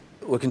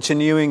We're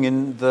continuing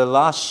in the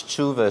last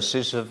two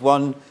verses of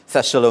 1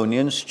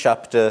 Thessalonians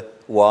chapter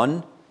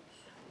 1,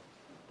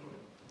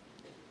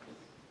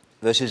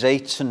 verses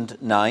 8 and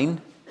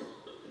 9.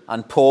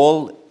 And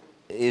Paul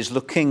is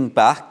looking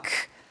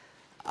back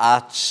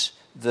at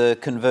the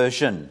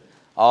conversion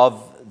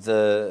of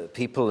the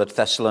people at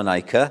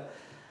Thessalonica.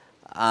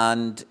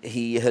 And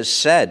he has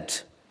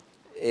said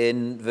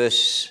in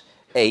verse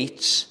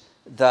 8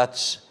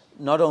 that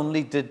not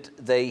only did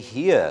they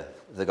hear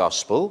the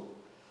gospel,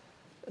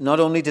 not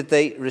only did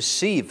they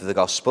receive the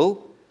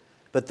gospel,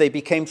 but they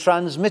became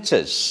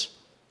transmitters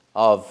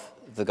of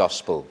the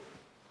gospel.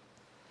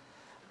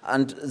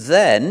 And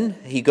then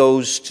he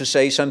goes to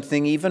say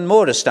something even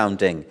more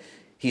astounding.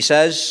 He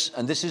says,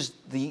 and this is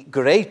the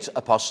great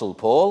apostle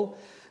Paul,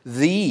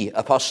 the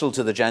apostle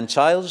to the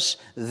Gentiles,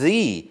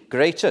 the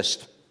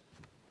greatest,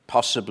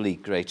 possibly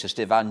greatest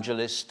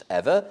evangelist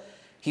ever.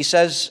 He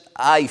says,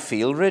 I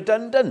feel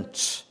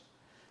redundant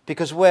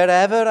because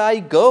wherever I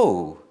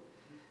go,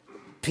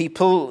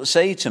 people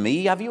say to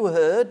me, have you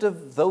heard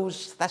of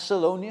those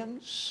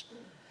Thessalonians?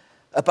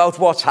 About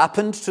what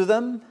happened to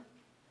them?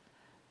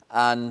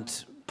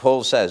 And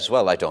Paul says,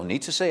 well, I don't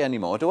need to say any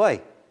more, do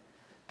I?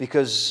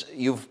 Because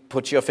you've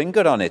put your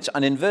finger on it.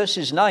 And in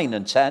verses 9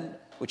 and 10,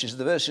 which is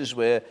the verses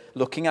we're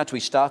looking at, we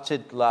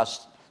started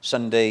last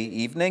Sunday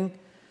evening,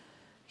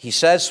 he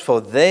says, for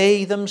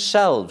they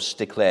themselves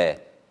declare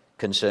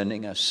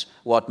concerning us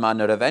what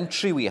manner of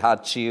entry we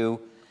had to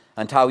you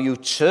and how you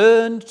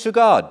turned to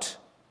God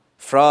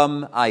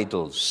from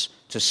idols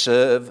to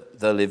serve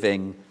the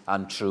living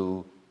and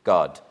true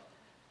God.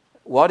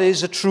 What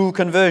is a true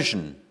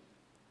conversion?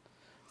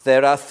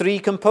 There are three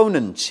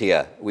components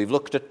here. We've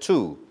looked at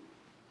two.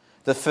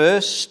 The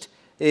first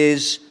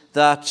is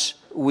that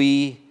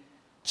we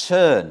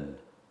turn.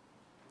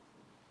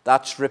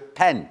 That's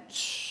repent.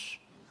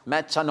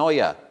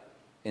 Metanoia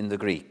in the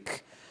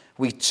Greek.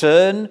 We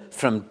turn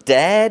from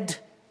dead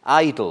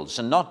idols,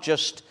 and not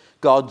just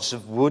gods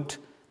of wood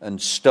and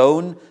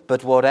stone,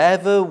 but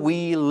whatever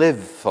we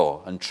live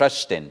for and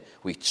trust in,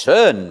 we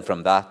turn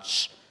from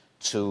that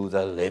to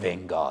the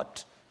living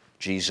God,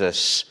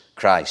 Jesus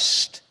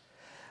Christ.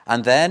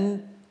 And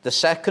then the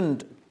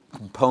second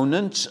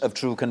component of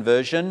true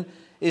conversion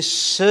is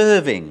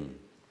serving.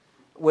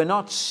 We're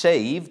not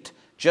saved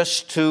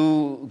just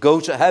to go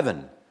to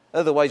heaven.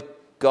 Otherwise,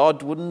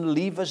 God wouldn't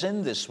leave us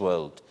in this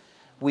world.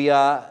 We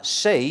are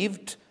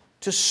saved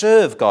to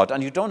serve God.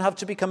 And you don't have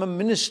to become a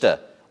minister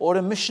or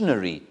a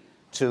missionary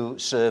to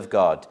serve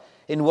God.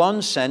 In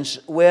one sense,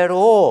 we're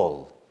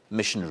all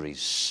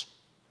missionaries.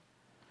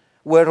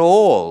 We're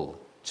all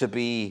to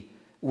be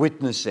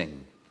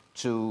witnessing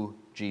to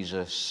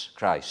Jesus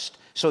Christ.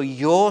 So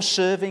you're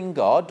serving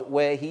God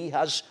where he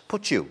has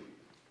put you.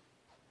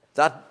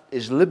 That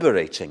is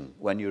liberating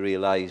when you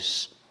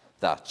realize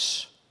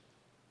that.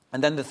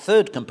 And then the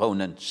third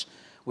component,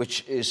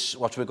 which is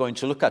what we're going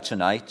to look at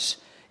tonight,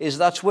 is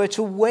that we're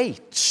to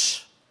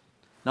wait.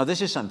 Now,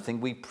 this is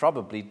something we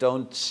probably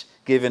don't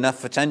give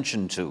enough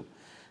attention to.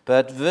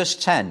 But verse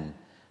 10,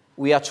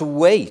 we are to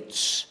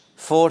wait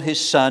for his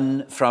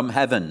Son from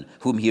heaven,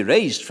 whom he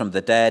raised from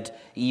the dead,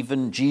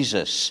 even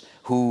Jesus,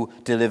 who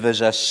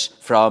delivers us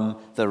from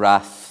the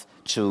wrath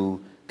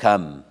to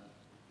come.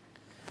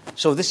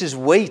 So this is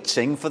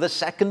waiting for the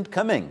second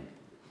coming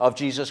of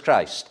Jesus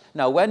Christ.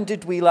 Now, when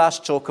did we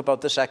last talk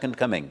about the second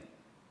coming?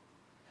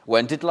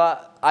 When did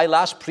I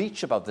last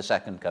preach about the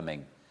second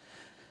coming?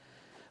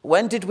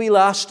 When did we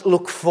last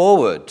look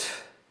forward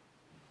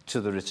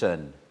to the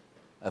return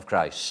of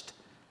Christ?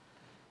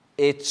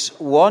 It's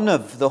one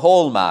of the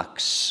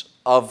hallmarks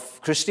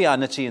of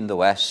Christianity in the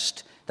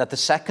West that the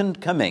second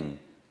coming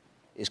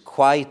is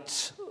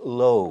quite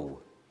low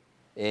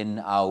in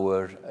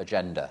our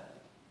agenda.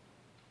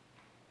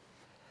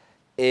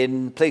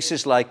 In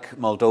places like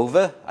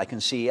Moldova, I can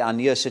see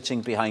Anya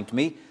sitting behind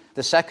me,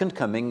 the second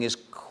coming is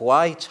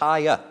quite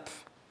high up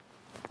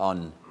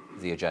on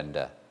the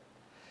agenda.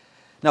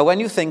 Now,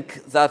 when you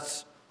think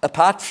that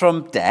apart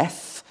from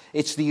death,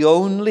 it's the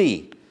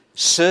only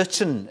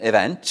certain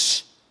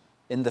event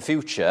in the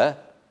future,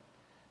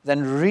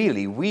 then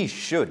really we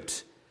should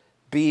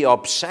be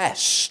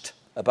obsessed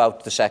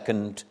about the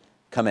second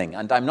coming.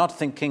 And I'm not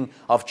thinking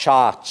of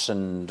charts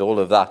and all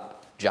of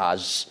that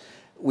jazz.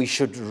 We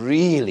should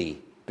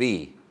really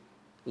be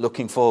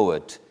looking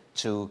forward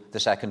to the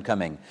second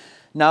coming.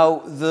 Now,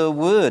 the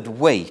word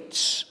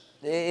wait,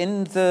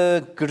 in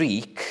the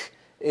Greek,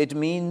 it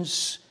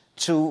means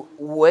to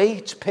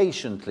wait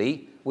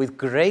patiently with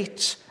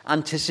great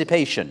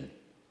anticipation.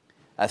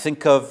 I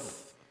think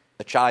of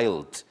a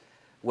child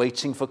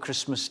waiting for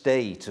Christmas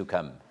Day to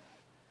come.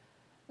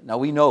 Now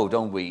we know,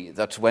 don't we,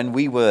 that when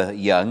we were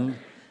young,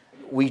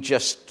 we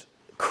just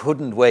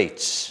couldn't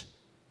wait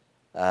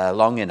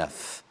long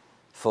enough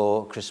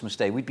for Christmas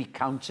Day. We'd be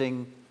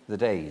counting the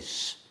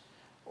days.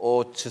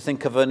 Or to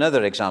think of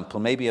another example,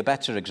 maybe a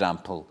better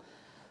example,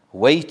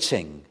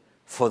 waiting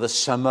for the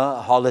summer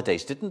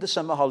holidays. Didn't the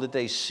summer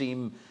holidays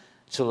seem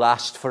to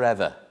last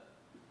forever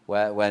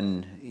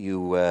when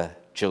you were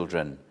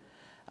children?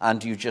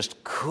 And you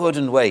just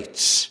couldn't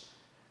wait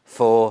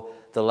for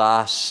the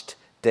last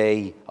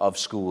day of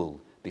school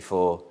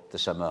before the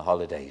summer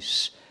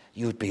holidays.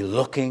 You'd be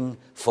looking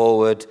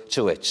forward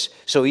to it.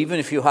 So even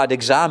if you had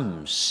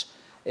exams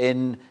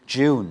in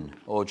June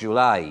or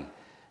July,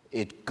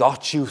 it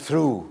got you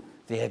through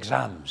the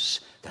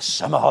exams, the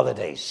summer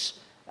holidays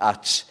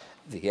at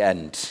the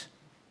end.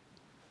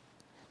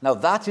 Now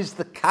that is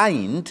the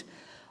kind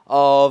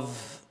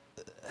of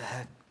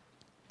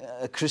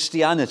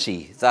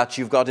Christianity that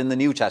you've got in the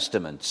New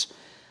Testament.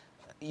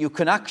 You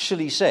can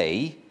actually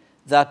say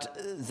that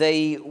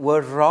they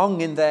were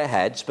wrong in their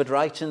heads but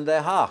right in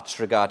their hearts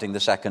regarding the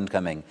second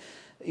coming.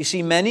 You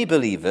see, many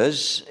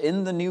believers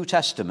in the New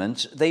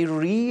Testament, they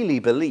really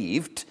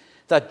believed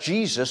that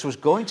Jesus was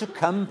going to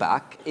come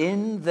back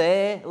in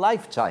their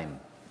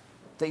lifetime.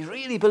 They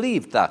really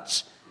believed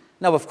that.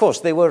 Now, of course,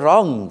 they were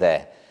wrong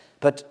there,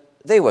 but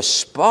they were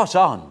spot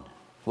on,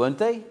 weren't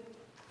they?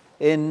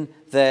 In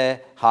their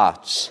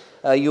hearts.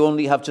 You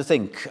only have to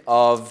think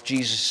of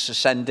Jesus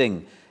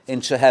ascending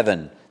into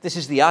heaven. This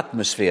is the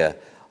atmosphere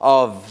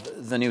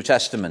of the New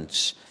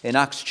Testament. In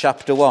Acts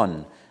chapter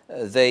 1,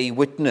 they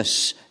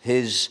witness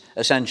his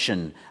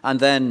ascension, and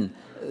then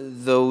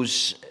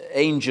those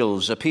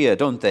angels appear,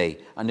 don't they?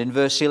 And in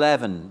verse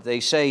 11, they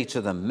say to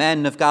them,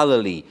 "Men of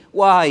Galilee,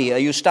 why are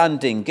you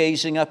standing,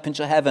 gazing up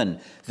into heaven?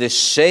 This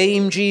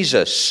same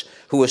Jesus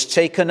who was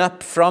taken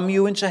up from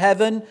you into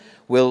heaven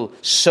will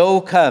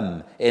so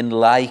come in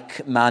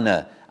like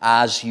manner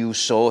as you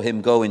saw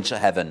him go into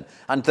heaven."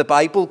 And the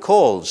Bible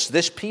calls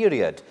this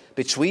period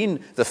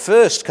between the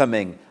first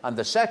coming and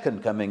the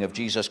second coming of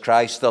Jesus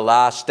Christ the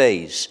last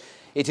days.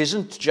 It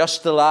isn't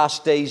just the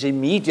last days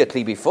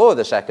immediately before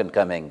the second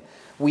coming.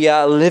 We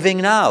are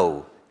living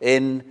now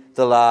in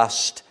the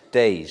last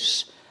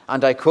days.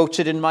 And I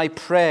quoted in my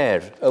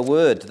prayer a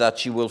word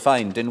that you will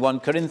find in 1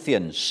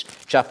 Corinthians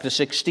chapter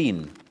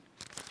 16.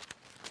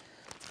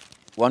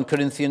 1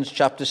 Corinthians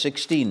chapter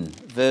 16,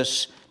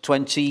 verse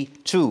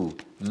 22.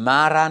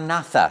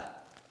 Maranatha.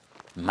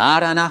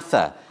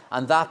 Maranatha.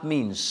 And that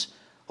means,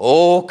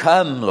 "Oh,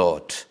 come,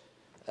 Lord."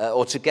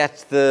 Or to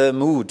get the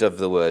mood of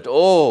the word,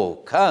 "Oh,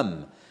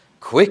 come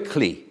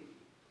quickly."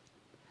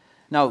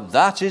 Now,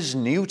 that is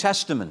New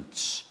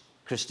Testament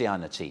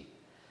Christianity.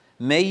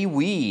 May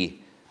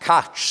we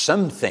catch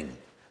something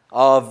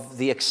of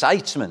the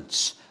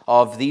excitement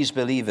of these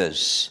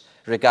believers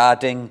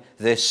regarding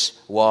this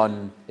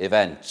one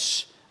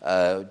event.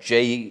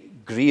 J.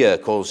 Greer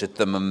calls it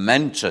the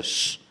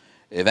momentous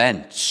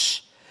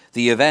event.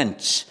 The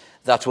event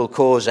that will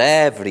cause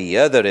every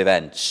other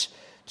event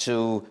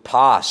to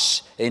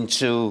pass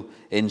into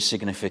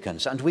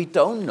insignificance. And we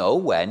don't know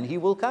when he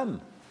will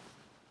come.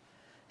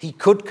 He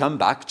could come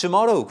back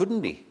tomorrow,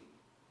 couldn't he?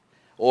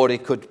 Or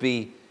it could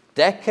be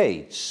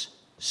decades,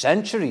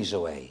 centuries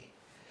away.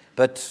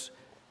 But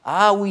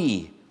are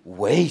we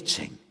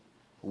waiting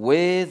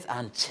with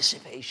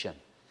anticipation?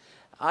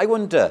 I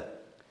wonder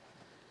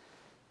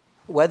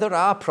whether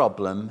our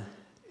problem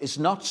is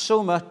not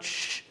so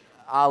much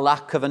our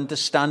lack of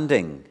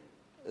understanding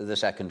the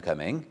second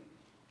coming,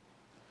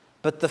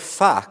 but the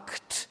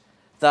fact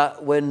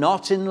that we're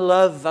not in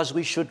love as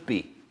we should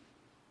be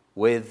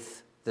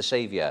with the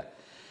Saviour.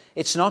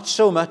 It's not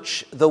so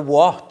much the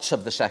what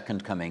of the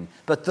second coming,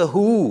 but the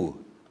who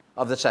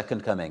of the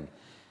second coming.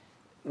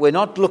 We're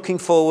not looking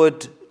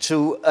forward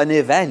to an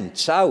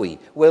event, are we?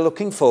 We're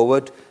looking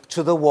forward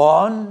to the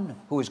one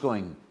who is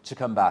going to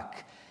come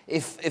back.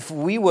 If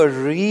we were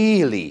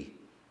really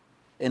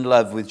in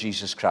love with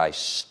Jesus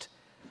Christ,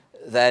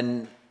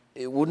 then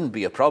it wouldn't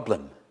be a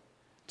problem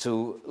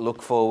to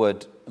look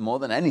forward more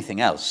than anything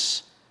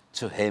else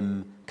to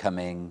him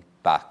coming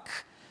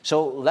back.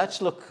 So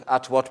let's look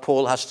at what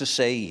Paul has to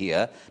say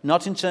here,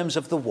 not in terms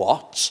of the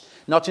what,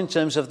 not in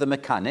terms of the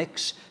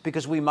mechanics,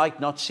 because we might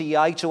not see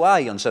eye to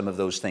eye on some of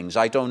those things.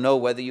 I don't know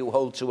whether you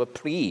hold to a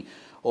pre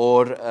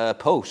or a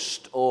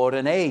post or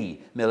an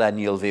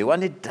a-millennial view,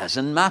 and it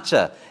doesn't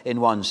matter in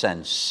one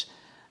sense.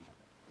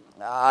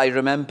 I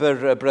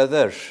remember a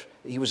brother,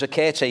 he was a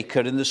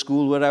caretaker in the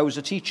school where I was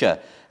a teacher,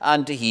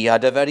 and he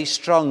had a very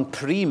strong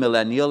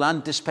pre-millennial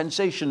and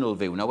dispensational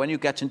view. Now, when you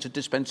get into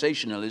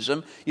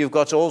dispensationalism, you've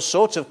got all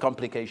sorts of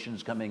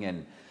complications coming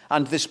in.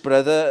 And this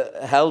brother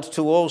held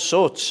to all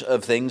sorts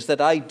of things that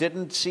I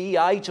didn't see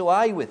eye to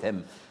eye with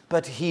him.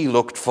 But he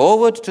looked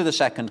forward to the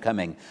second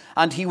coming.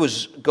 And he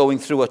was going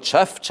through a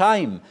tough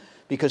time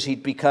because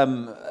he'd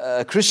become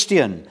a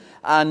Christian.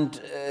 And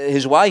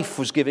his wife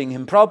was giving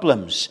him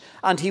problems.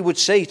 And he would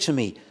say to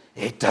me,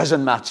 "It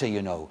doesn't matter,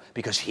 you know,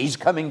 because he's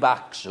coming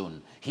back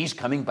soon. He's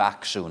coming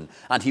back soon."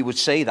 And he would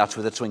say that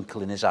with a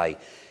twinkle in his eye.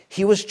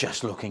 He was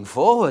just looking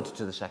forward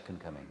to the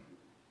second coming.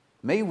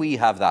 May we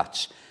have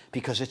that,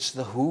 because it's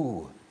the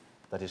who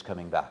that is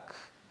coming back.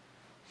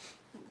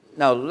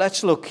 Now,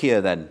 let's look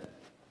here then.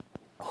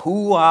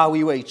 Who are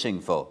we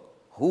waiting for?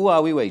 Who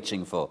are we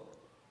waiting for?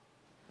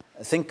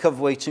 Think of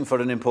waiting for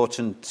an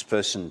important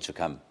person to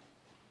come.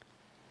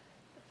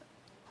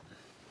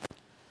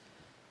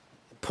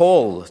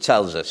 Paul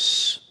tells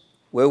us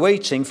we're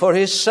waiting for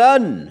his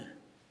Son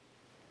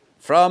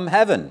from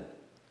heaven.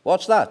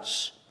 What's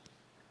that?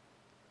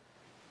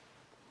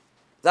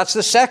 That's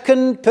the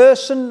second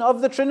person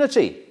of the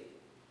Trinity.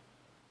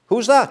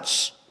 Who's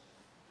that?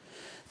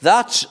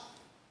 That's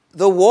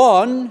the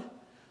one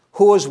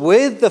who was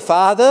with the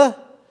Father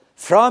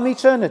from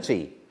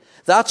eternity.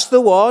 That's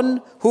the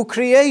one who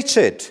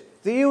created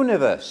the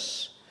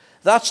universe.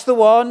 That's the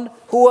one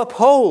who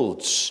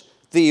upholds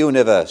the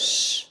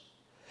universe.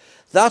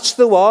 That's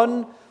the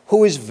one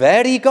who is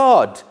very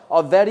God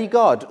of very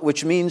God,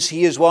 which means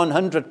he is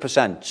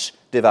 100%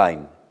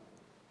 divine.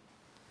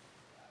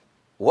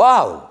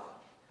 Wow!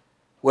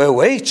 We're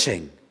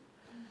waiting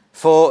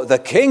for the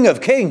King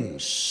of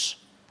Kings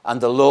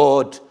and the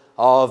Lord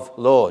of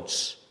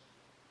Lords.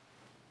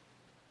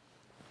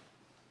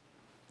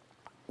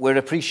 We're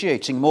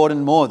appreciating more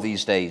and more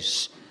these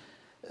days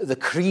the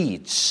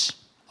creeds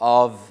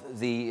of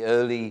the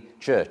early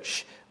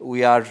church.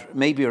 We are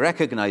maybe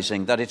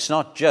recognizing that it's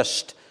not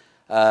just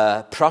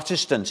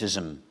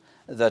Protestantism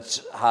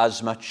that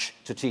has much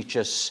to teach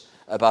us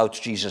about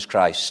Jesus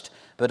Christ,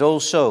 but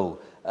also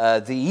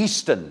the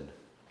Eastern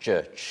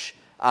Church.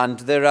 And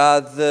there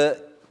are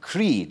the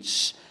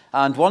creeds.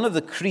 And one of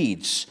the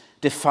creeds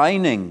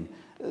defining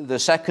the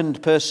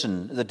second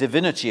person, the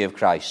divinity of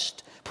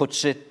Christ,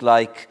 puts it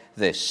like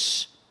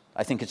this.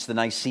 I think it's the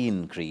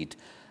Nicene Creed.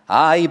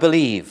 I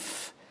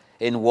believe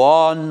in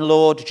one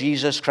Lord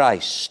Jesus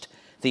Christ,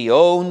 the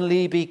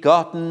only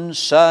begotten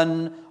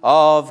Son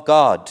of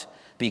God,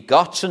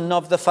 begotten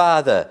of the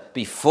Father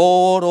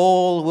before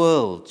all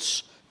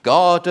worlds,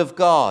 God of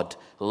God,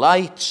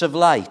 light of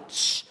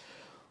lights,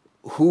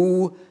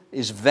 who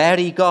is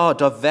very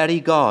God of very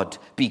God,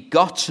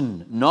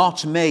 begotten,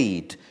 not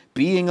made,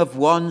 being of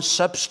one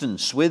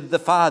substance with the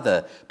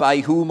Father, by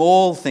whom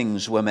all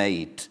things were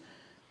made.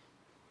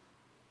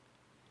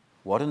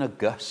 What an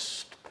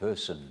august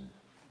person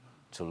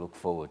to look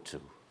forward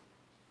to.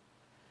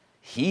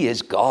 He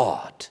is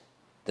God,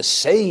 the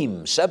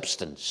same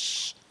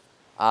substance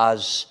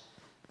as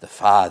the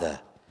Father.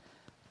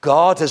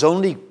 God has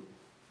only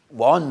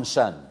one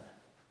Son,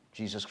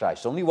 Jesus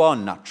Christ, only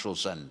one natural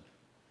Son.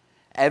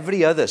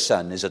 Every other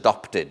son is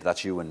adopted,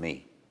 that's you and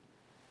me.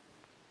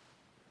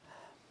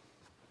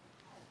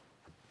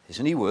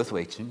 Isn't he worth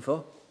waiting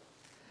for?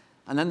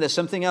 And then there's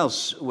something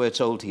else we're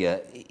told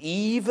here.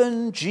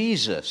 Even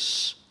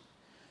Jesus.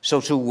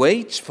 So to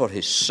wait for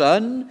his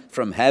Son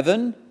from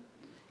heaven,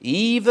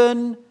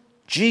 even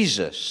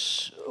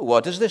Jesus.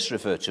 What does this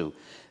refer to?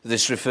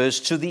 This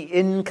refers to the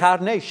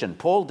incarnation.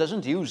 Paul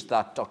doesn't use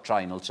that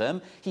doctrinal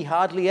term. He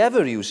hardly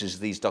ever uses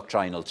these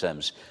doctrinal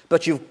terms.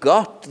 But you've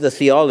got the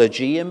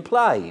theology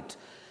implied.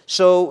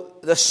 So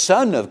the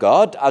Son of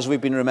God, as we've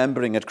been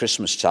remembering at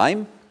Christmas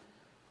time,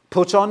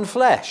 put on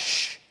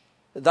flesh.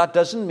 That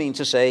doesn't mean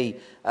to say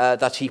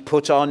that he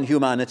put on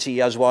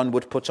humanity as one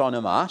would put on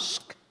a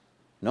mask.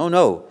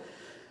 No.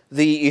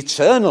 The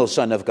eternal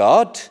Son of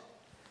God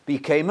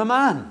became a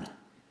man.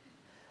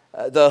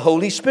 The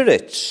Holy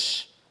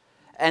Spirit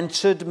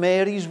entered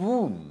Mary's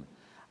womb,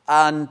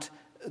 and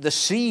the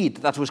seed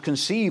that was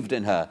conceived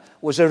in her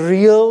was a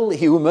real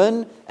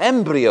human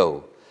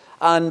embryo,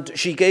 and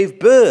she gave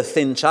birth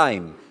in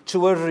time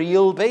to a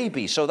real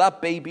baby, so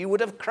that baby would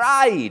have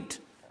cried,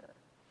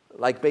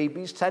 like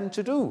babies tend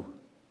to do.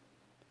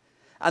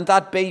 And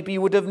that baby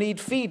would have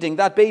needed feeding,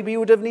 that baby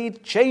would have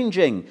needed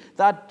changing,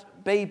 that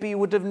baby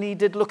would have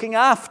needed looking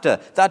after,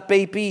 that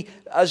baby,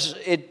 as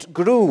it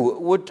grew,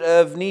 would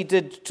have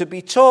needed to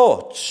be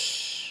taught.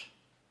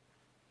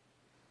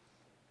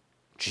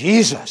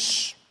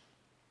 Jesus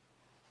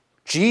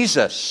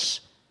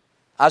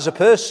as a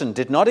person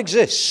did not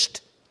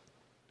exist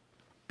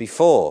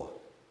before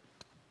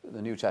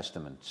the New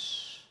Testament.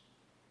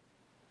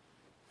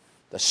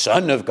 The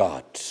Son of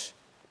God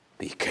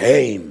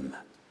became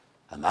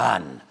a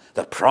man,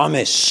 the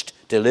promised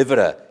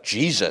deliverer,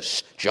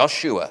 Jesus,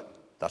 Joshua.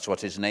 That's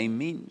what his name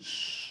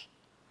means.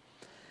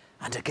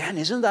 And again,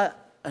 isn't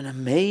that an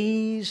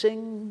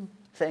amazing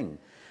thing?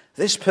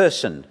 This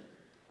person,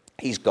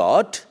 he's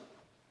God,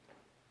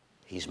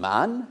 he's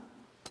man.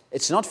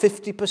 It's not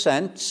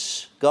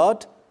 50%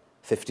 God,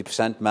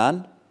 50%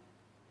 man.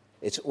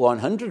 It's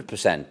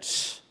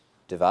 100%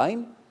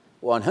 divine,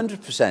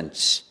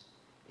 100%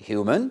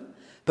 human.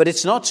 But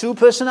it's not two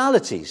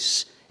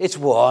personalities. It's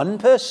one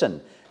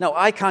person. Now,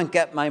 I can't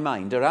get my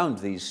mind around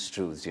these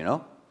truths, you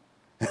know.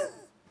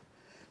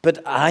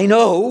 But I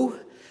know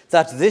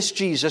that this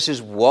Jesus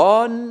is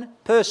one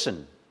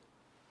person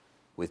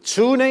with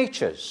two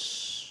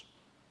natures.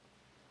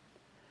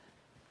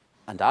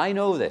 And I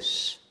know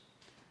this.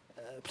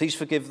 Please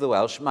forgive the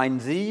Welsh.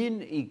 Mae'n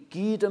ddyn I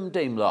gyd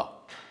ymdeimlo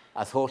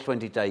a thol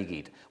 20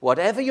 gyd.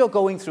 Whatever you're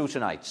going through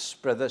tonight,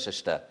 brother,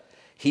 sister,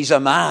 he's a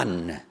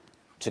man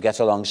to get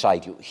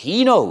alongside you.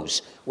 He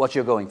knows what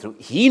you're going through.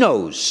 He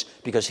knows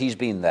because he's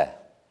been there.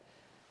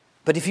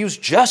 But if he was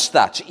just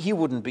that, he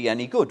wouldn't be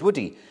any good, would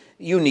he?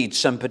 You need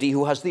somebody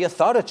who has the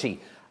authority.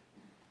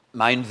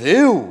 Mae'n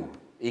dduw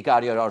I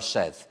gario'r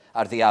orsedd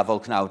ar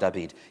ddiafol cnawd a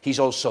byd. He's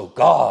also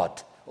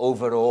God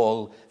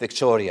overall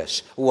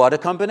victorious. What a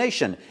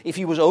combination. If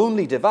he was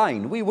only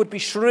divine, we would be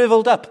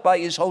shriveled up by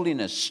his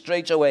holiness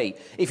straight away.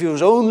 If he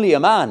was only a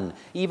man,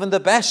 even the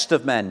best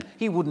of men,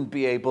 he wouldn't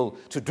be able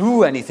to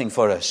do anything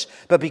for us.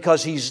 But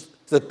because he's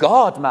the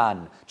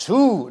God-man,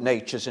 two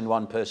natures in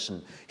one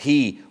person,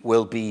 he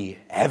will be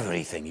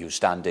everything you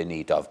stand in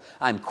need of.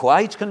 I'm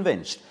quite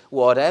convinced,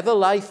 whatever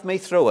life may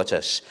throw at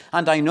us,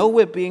 and I know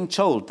we're being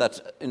told that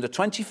in the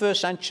 21st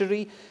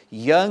century,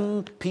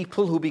 young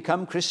people who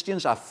become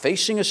Christians are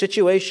facing a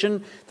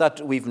situation that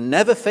we've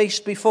never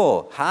faced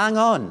before. Hang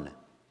on.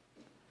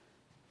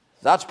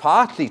 That's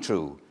partly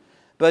true.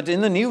 But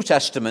in the New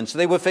Testament,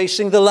 they were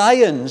facing the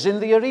lions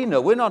in the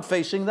arena. We're not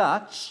facing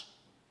that.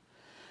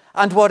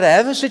 And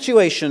whatever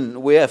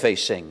situation we're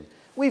facing,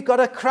 we've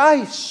got a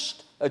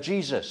Christ, a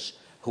Jesus,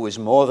 who is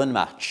more than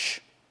match.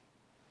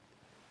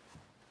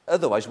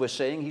 Otherwise, we're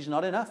saying he's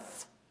not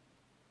enough.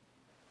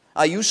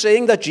 Are you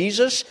saying that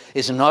Jesus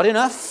is not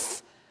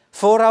enough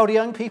for our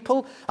young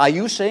people? Are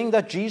you saying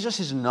that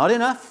Jesus is not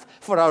enough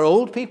for our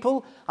old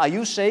people? Are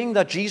you saying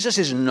that Jesus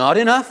is not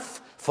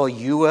enough for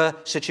your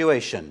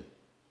situation?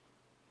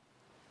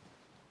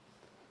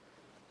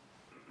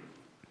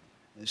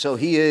 So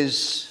he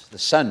is the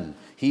Son.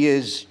 He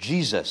is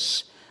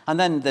Jesus. And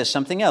then there's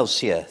something else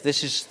here.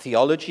 This is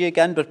theology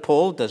again, but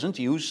Paul doesn't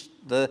use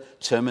the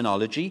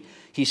terminology.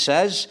 He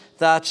says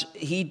that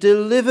he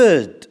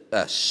delivered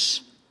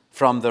us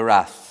from the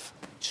wrath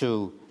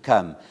to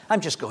come. I'm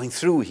just going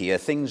through here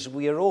things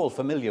we are all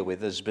familiar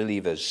with as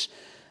believers.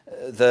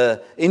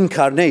 The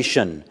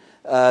incarnation,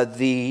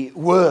 the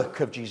work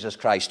of Jesus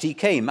Christ. He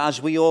came,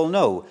 as we all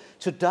know,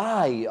 to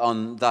die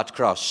on that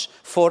cross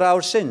for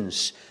our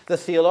sins. The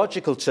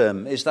theological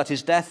term is that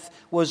his death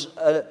was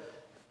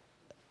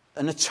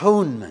an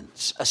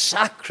atonement, a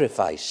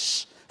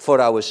sacrifice for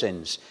our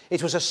sins.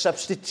 It was a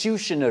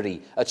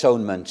substitutionary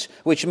atonement,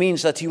 which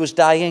means that he was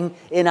dying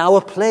in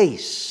our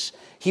place.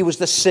 He was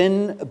the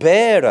sin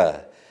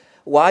bearer.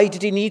 Why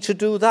did he need to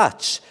do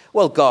that?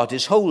 Well, God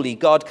is holy.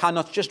 God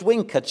cannot just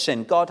wink at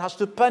sin. God has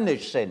to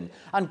punish sin.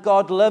 And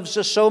God loves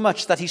us so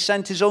much that he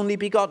sent his only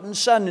begotten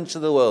Son into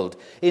the world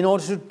in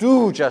order to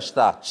do just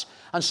that.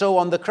 And so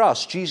on the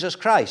cross, Jesus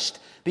Christ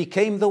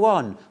became the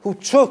one who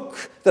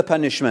took the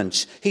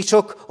punishment. He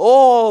took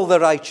all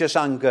the righteous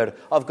anger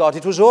of God.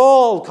 It was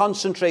all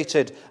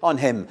concentrated on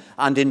him.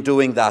 And in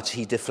doing that,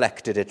 he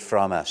deflected it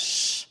from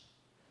us.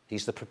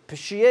 He's the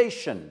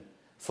propitiation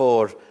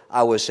for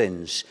our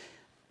sins.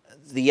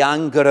 The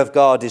anger of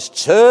God is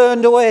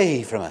turned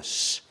away from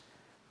us.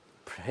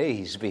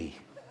 Praise be.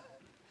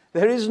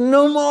 There is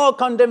no more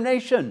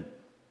condemnation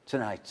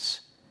tonight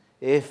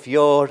if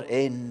you're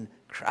in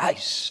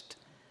Christ,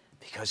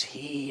 because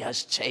he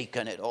has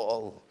taken it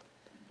all.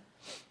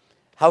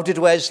 How did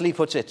Wesley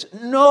put it?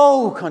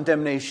 No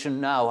condemnation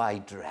now I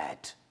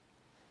dread.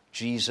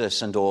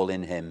 Jesus and all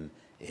in him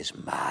is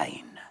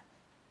mine.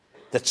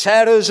 The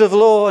terrors of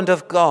law and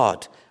of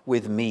God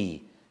with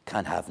me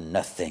can have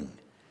nothing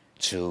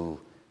to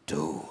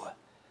do.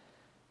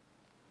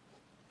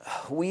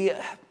 We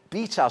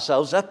beat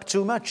ourselves up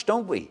too much,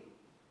 don't we?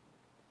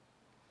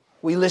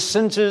 We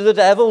listen to the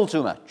devil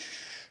too much.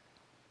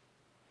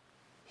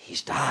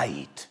 He's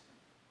died.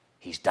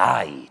 He's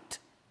died.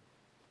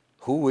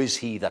 Who is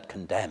he that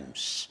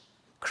condemns?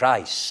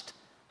 Christ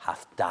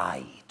hath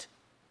died.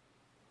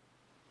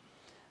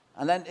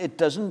 And then it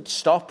doesn't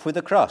stop with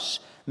the cross.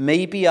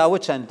 Maybe our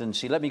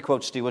tendency, let me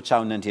quote Stuart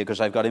Townend here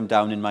because I've got him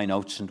down in my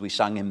notes and we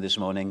sang him this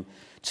morning.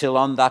 Till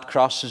on that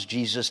cross as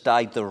Jesus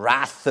died, the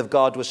wrath of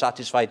God was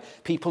satisfied.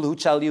 People who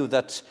tell you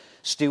that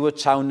Stuart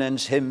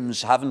Townend's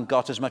hymns haven't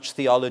got as much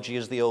theology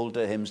as the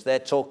older hymns, they're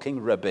talking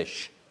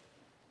rubbish.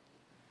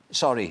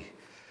 Sorry.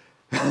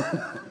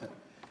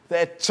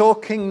 They're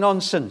talking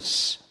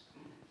nonsense.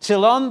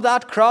 Till on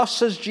that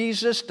cross as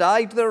Jesus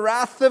died, the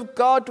wrath of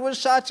God was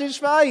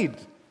satisfied.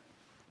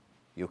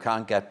 You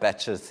can't get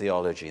better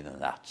theology than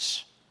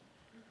that.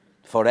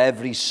 For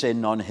every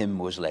sin on him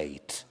was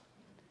laid.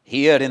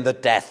 Here in the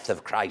death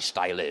of Christ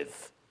I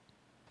live.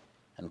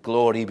 And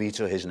glory be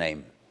to his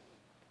name.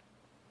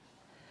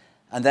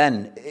 And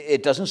then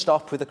it doesn't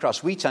stop with the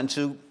cross. We tend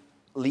to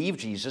leave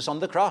Jesus on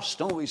the cross,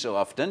 don't we, so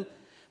often?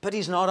 But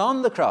he's not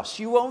on the cross.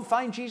 You won't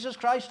find Jesus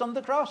Christ on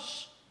the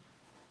cross.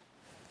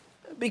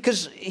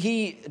 Because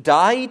he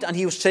died and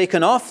he was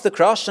taken off the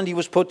cross and he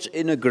was put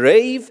in a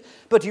grave,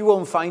 but you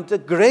won't find a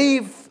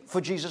grave for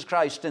Jesus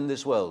Christ in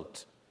this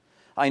world.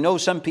 I know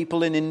some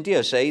people in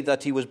India say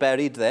that he was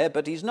buried there,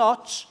 but he's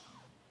not.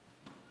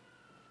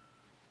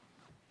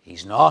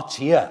 He's not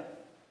here.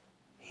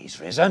 He's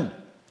risen,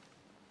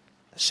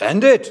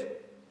 ascended.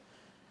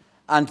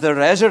 And the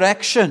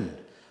resurrection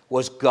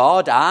was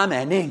God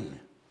amening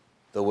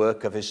the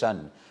work of his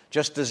Son.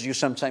 Just as you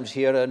sometimes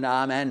hear an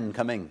amen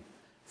coming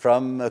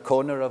from a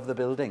corner of the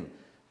building.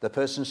 The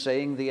person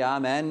saying the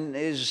amen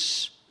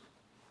is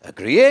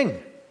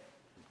agreeing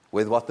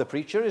with what the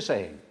preacher is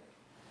saying.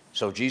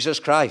 So Jesus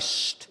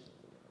Christ,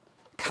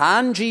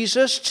 can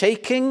Jesus,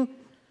 taking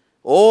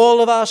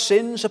all of our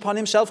sins upon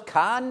himself,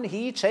 can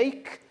he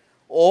take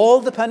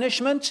all the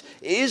punishment?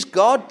 Is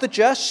God the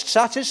just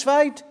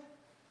satisfied?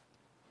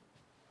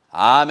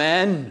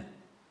 Amen,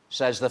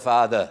 says the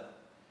Father.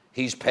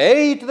 He's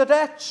paid the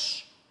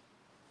debts.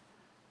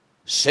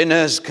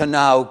 Sinners can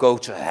now go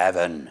to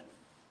heaven.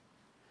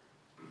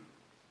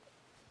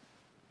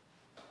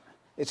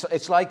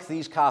 It's like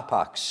these car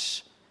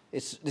parks.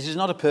 This is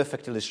not a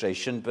perfect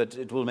illustration, but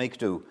it will make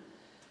do.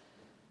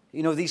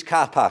 You know, these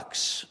car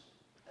parks,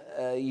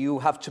 you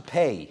have to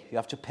pay. You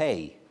have to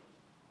pay.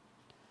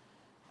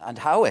 And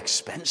how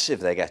expensive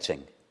they're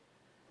getting.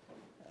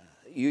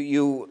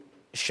 You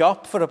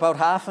shop for about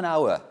half an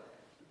hour.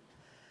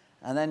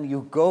 And then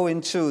you go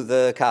into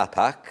the car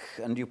park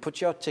and you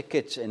put your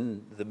ticket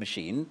in the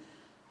machine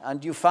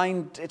and you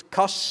find it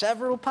costs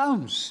several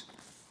pounds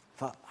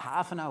for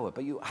half an hour.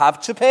 But you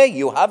have to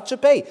pay.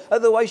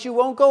 Otherwise you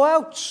won't go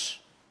out.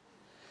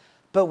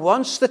 But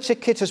once the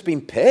ticket has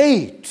been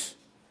paid,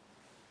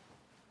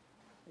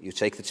 you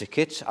take the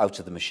ticket out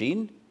of the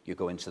machine, you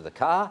go into the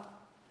car,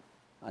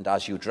 and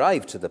as you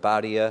drive to the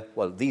barrier,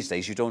 well, these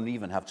days you don't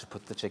even have to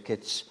put the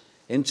tickets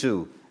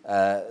into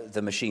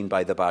the machine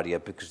by the barrier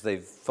because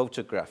they've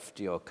photographed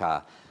your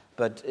car.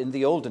 But in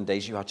the olden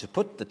days, you had to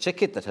put the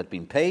ticket that had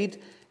been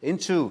paid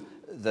into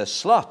the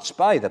slots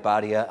by the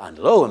barrier, and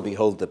lo and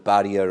behold, the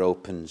barrier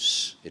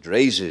opens, it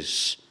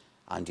raises,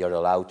 and you're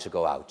allowed to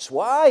go out.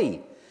 Why?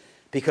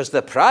 Because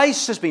the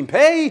price has been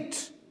paid.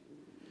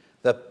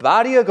 The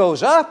barrier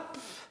goes up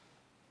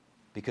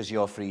because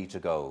you're free to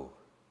go.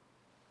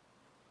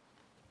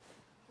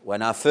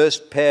 When our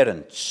first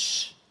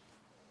parents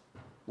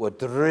were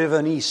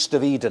driven east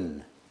of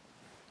Eden,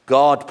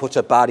 God put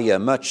a barrier,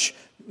 much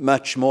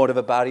more of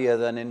a barrier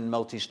than in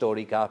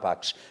multi-story car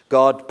parks.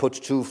 God put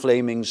 2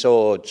 flaming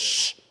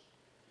swords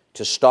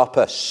to stop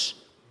us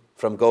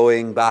from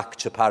going back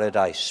to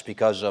paradise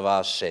because of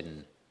our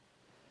sin.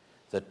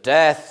 The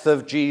death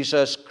of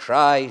Jesus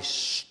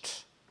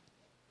Christ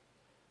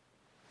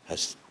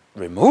has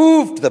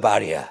removed the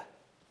barrier.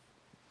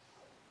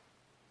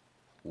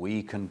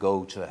 We can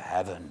go to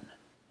heaven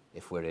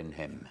if we're in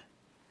him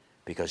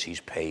because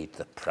he's paid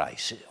the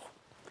price.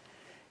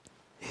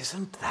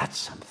 Isn't that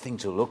something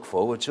to look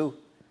forward to?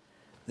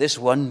 This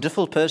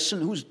wonderful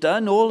person who's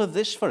done all of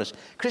this for us.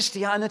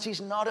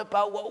 Christianity's not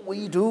about what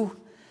we do.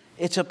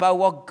 It's about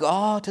what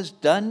God has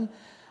done.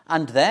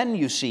 And then,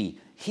 you see,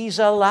 he's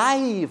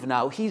alive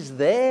now. He's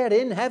there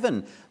in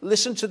heaven.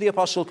 Listen to the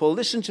Apostle Paul.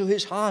 Listen to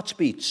his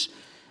heartbeats.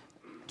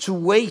 To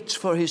wait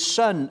for his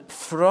Son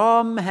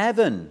from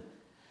heaven,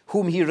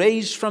 whom he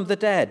raised from the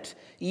dead,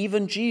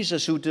 even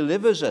Jesus, who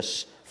delivers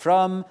us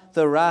from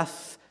the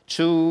wrath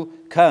to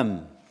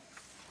come.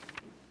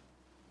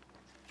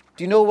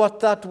 Do you know what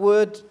that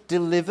word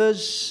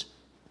delivers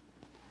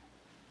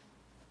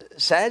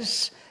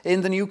says?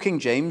 In the New King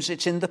James,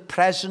 it's in the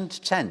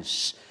present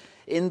tense.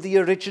 In the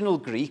original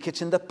Greek,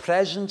 it's in the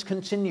present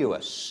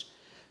continuous.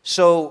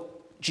 So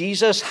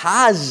Jesus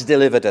has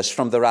delivered us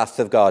from the wrath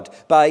of God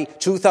by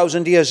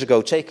 2,000 years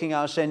ago, taking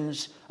our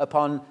sins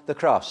upon the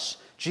cross.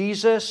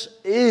 Jesus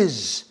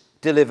is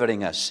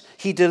delivering us.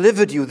 He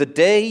delivered you the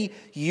day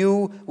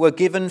you were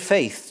given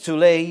faith to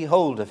lay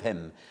hold of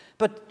him.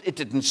 But it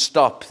didn't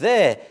stop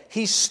there.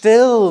 He's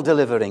still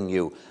delivering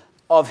you.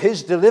 Of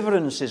his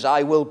deliverances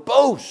I will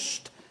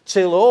boast,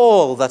 till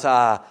all that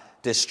are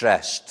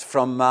distressed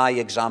from my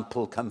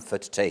example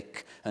comfort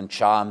take, and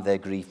charm their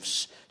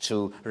griefs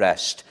to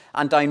rest.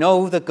 And I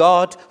know the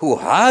God who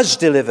has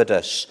delivered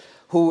us,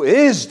 who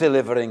is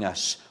delivering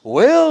us,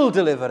 will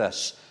deliver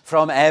us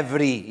from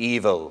every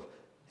evil.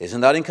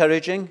 Isn't that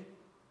encouraging?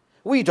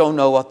 We don't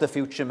know what the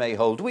future may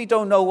hold. We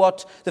don't know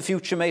what the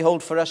future may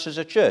hold for us as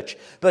a church.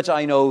 But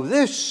I know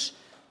this,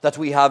 that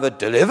we have a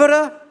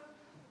deliverer.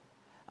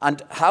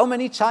 And how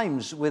many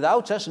times,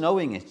 without us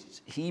knowing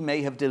it, he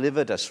may have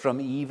delivered us from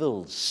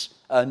evils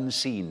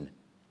unseen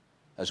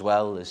as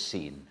well as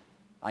seen.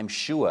 I'm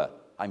sure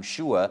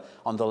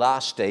on the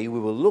last day we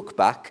will look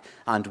back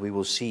and we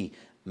will see,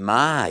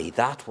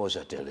 that was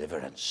a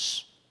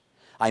deliverance.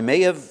 I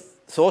may have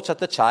thought at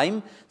the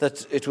time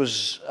that it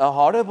was a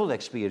horrible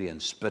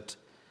experience, but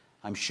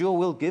I'm sure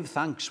we'll give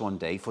thanks one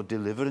day for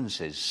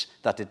deliverances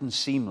that didn't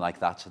seem like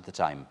that at the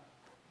time.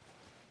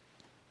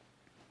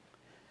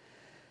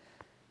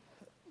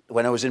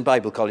 When I was in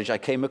Bible college, I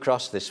came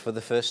across this for the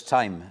first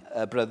time.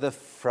 A brother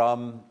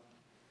from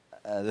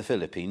the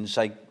Philippines,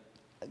 I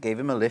gave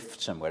him a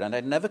lift somewhere, and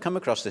I'd never come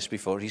across this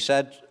before. He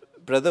said,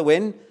 "Brother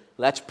Wynne,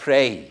 let's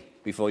pray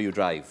before you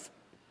drive."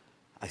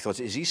 I thought,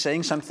 is he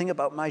saying something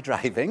about my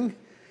driving?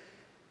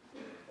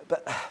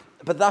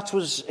 But that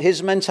was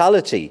his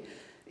mentality.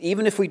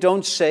 Even if we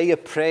don't say a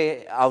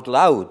prayer out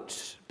loud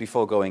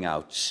before going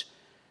out,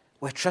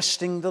 we're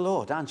trusting the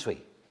Lord, aren't we?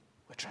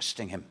 We're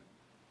trusting him.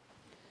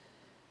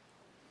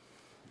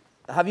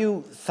 Have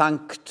you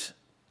thanked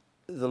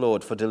the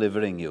Lord for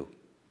delivering you?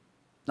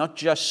 Not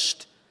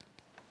just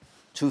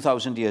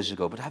 2,000 years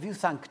ago, but have you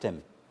thanked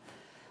him?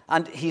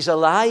 And he's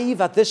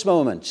alive at this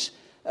moment.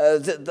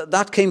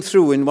 That came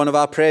through in one of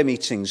our prayer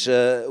meetings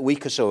a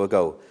week or so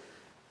ago.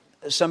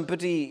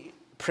 Somebody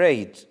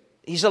prayed,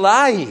 he's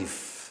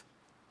alive.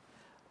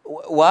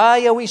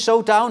 Why are we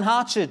so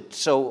downhearted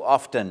so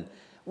often?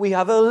 We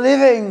have a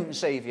living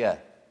Saviour.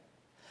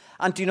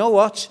 And do you know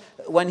what?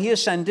 When he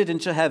ascended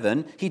into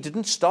heaven, he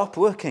didn't stop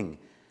working.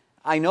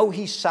 I know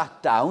he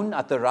sat down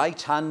at the right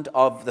hand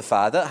of the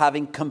Father,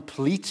 having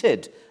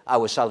completed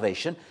our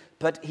salvation,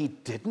 but he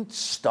didn't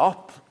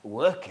stop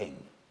working.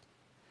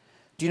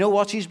 Do you know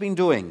what he's been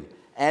doing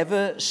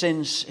ever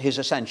since his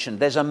ascension?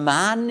 There's a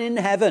man in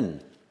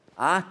heaven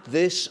at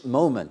this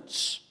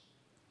moment.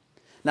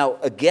 Now,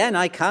 again,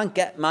 I can't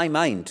get my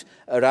mind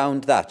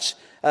around that.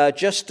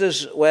 Just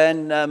as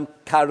when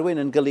Carwyn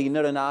and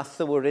Galina and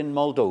Arthur were in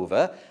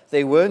Moldova,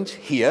 they weren't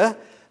here,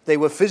 they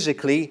were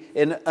physically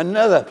in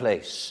another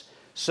place.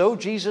 So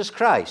Jesus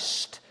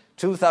Christ,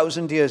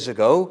 2,000 years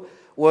ago,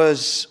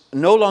 was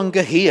no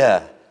longer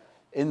here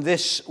in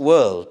this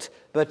world,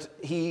 but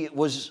he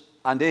was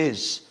and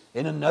is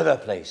in another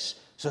place.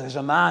 So there's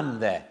a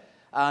man there.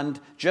 And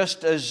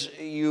just as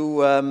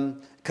you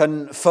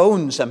can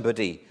phone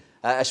somebody,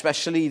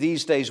 especially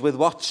these days with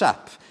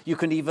WhatsApp, you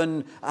can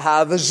even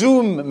have a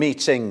Zoom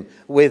meeting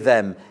with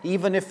them,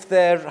 even if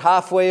they're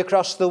halfway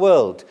across the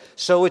world.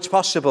 So it's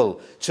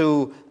possible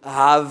to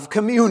have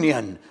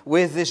communion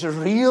with this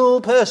real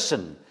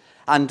person.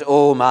 And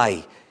oh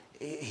my,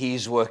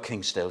 he's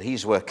working still,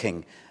 he's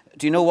working.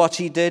 Do you know what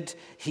he did?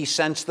 He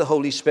sent the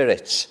Holy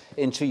Spirit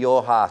into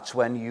your heart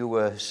when you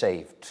were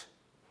saved.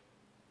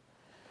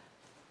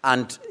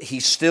 And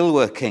he's still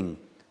working.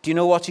 Do you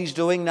know what he's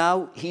doing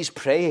now? He's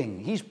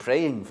praying. He's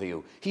praying for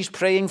you. He's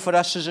praying for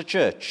us as a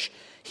church.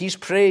 He's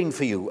praying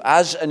for you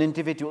as an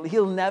individual.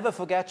 He'll never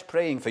forget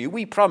praying for you.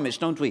 We promise,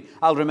 don't we?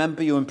 I'll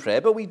remember you in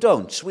prayer, but we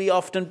don't. We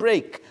often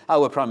break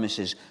our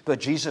promises. But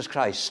Jesus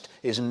Christ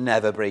is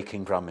never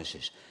breaking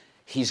promises.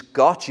 He's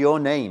got your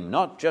name,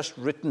 not just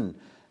written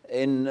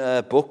in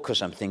a book or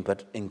something,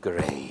 but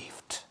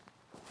engraved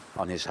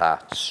on his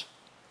heart.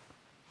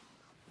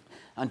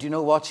 And do you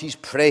know what? He's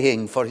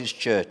praying for his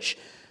church.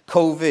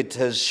 COVID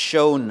has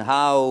shown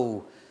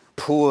how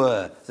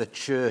poor the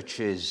church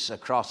is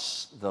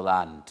across the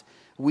land.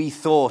 We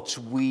thought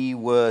we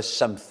were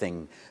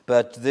something,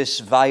 but this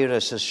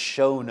virus has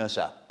shown us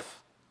up.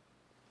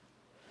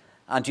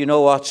 And you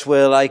know what?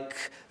 We're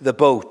like the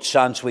boat,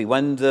 aren't we?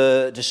 When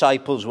the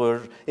disciples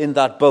were in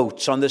that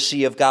boat on the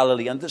Sea of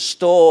Galilee and the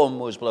storm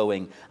was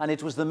blowing and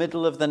it was the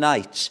middle of the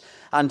night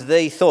and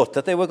they thought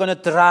that they were going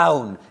to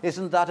drown.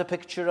 Isn't that a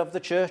picture of the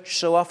church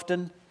so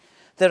often?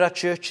 There are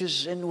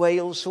churches in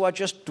Wales who are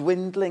just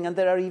dwindling, and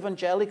there are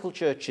evangelical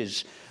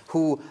churches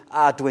who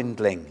are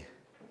dwindling.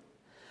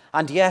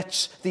 And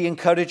yet, the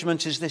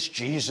encouragement is this: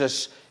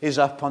 Jesus is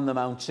up on the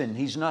mountain.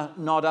 He's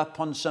not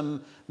up on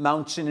some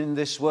mountain in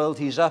this world.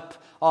 He's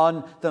up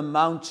on the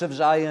Mount of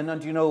Zion.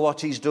 And you know what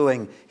he's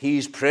doing?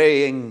 He's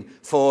praying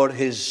for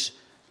his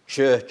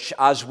church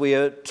as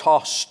we're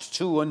tossed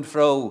to and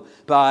fro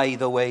by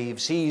the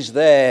waves. He's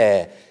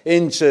there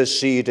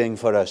interceding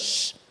for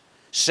us.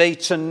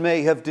 Satan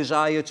may have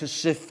desired to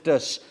sift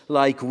us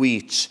like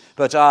wheat,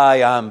 but I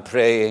am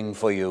praying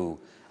for you.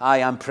 I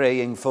am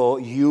praying for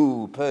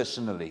you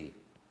personally.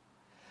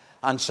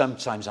 And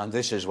sometimes, and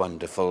this is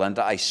wonderful, and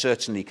I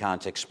certainly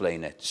can't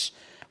explain it,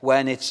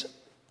 when it's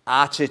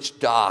at its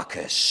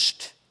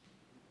darkest,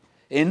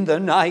 in the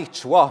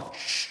night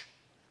watch,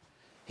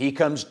 he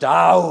comes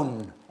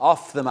down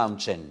off the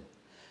mountain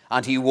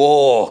and he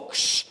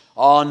walks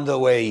on the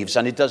waves,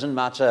 and it doesn't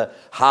matter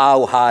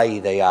how high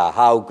they are,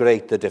 how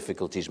great the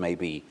difficulties may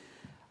be,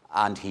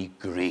 and he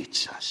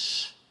greets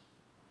us.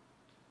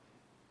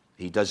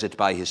 He does it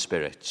by his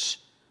Spirit.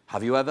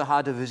 Have you ever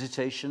had a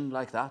visitation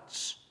like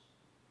that?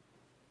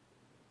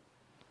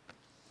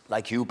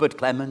 Like Hubert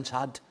Clement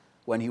had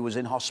when he was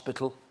in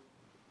hospital?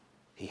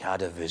 He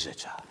had a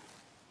visitor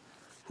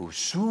who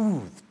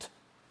soothed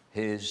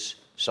his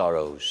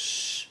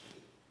sorrows.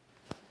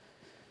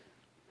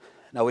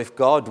 Now, if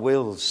God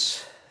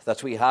wills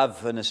that we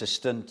have an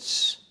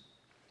assistant,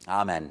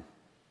 amen.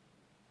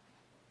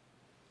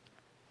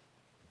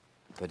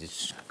 But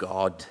it's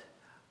God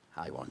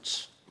I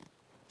want.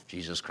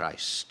 Jesus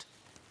Christ.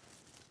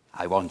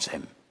 I want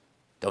him.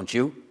 Don't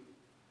you?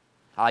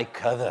 I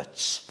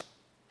covet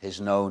his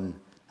known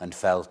and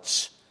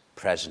felt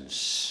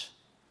presence.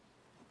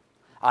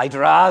 I'd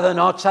rather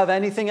not have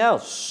anything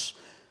else.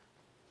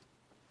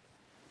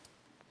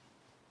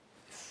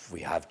 If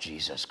we have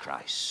Jesus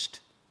Christ.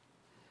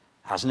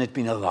 Hasn't it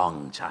been a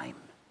long time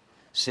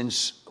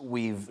since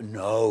we've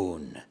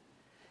known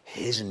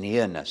his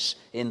nearness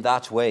in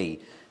that way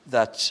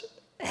that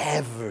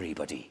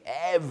everybody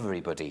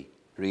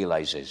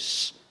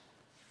realizes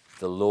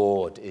the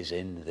Lord is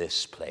in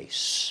this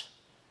place?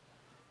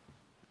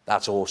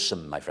 That's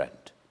awesome, my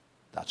friend.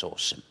 That's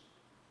awesome.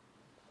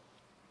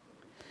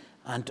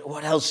 And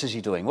what else is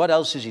he doing? What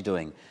else is he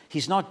doing?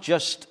 He's not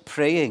just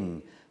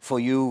praying for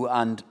you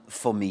and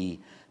for me,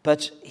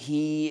 but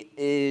he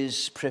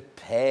is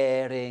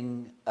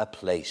preparing a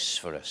place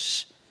for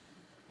us.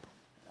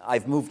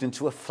 I've moved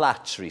into a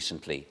flat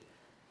recently,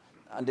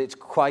 and it's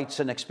quite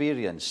an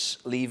experience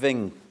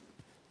leaving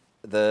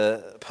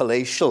the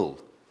palatial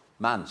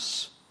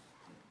manse,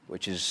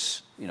 which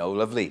is,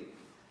 lovely.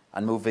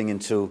 and moving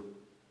into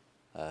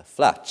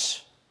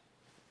flats.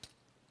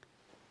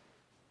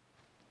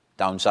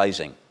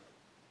 Downsizing.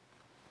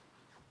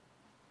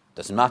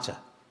 Doesn't matter,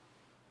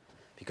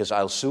 because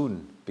I'll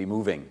soon be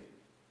moving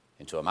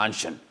into a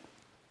mansion.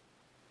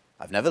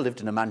 I've never lived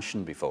in a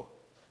mansion before.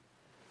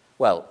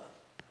 Well,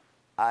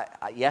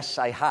 yes,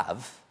 I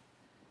have,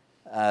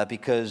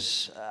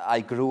 because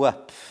I grew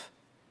up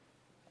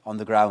on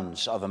the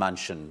grounds of a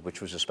mansion,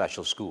 which was a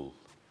special school.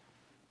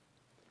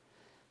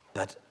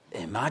 But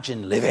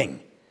imagine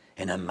living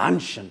in a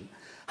mansion.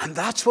 And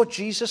that's what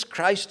Jesus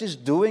Christ is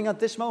doing at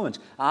this moment.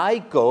 I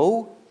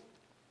go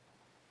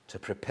to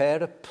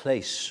prepare a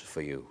place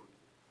for you,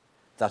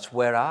 that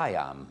where I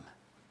am,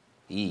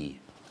 ye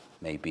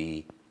may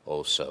be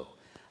also.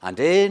 And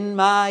in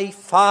my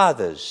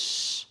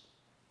Father's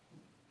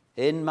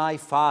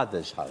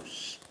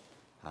house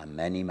are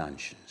many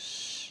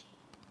mansions.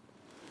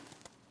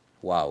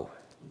 Wow.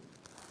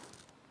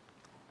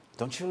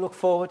 Don't you look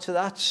forward to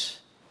that?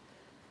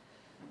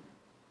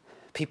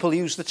 People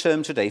use the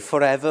term today,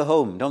 forever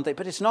home, don't they?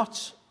 But it's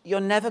not. You're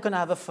never going to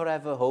have a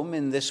forever home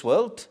in this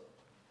world.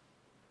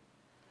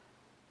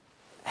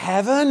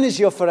 Heaven is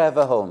your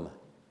forever home.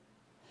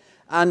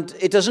 And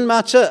it doesn't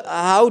matter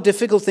how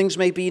difficult things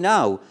may be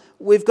now.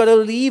 We've got to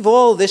leave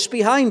all this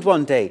behind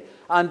one day,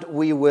 and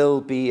we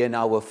will be in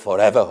our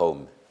forever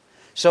home.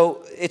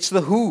 So it's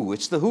the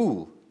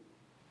who.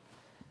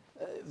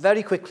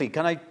 Very quickly,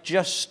 can I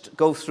just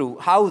go through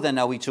how then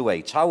are we to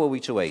wait? How are we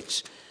to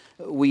wait?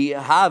 We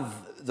have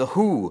the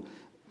who,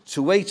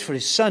 to wait for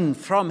his Son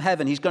from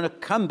heaven. He's going to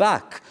come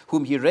back,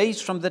 whom he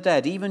raised from the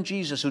dead, even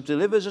Jesus, who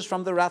delivers us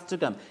from the wrath to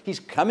come. He's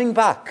coming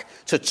back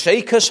to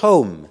take us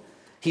home.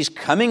 He's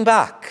coming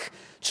back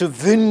to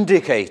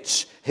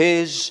vindicate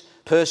his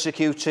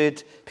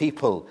persecuted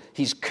people.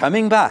 He's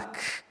coming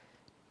back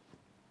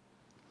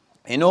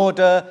in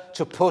order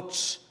to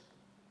put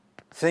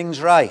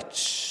things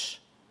right.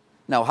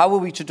 Now, how are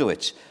we to do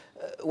it?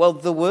 Well,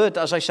 the word,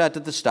 as I said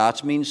at the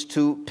start, means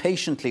to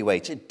patiently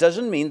wait. It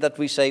doesn't mean that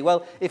we say,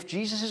 well, if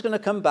Jesus is going to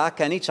come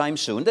back anytime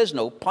soon, there's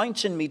no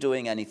point in me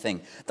doing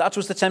anything. That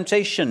was the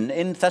temptation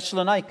in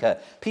Thessalonica.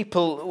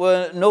 People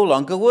were no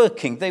longer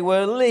working. They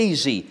were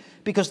lazy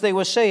because they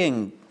were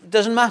saying, it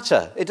doesn't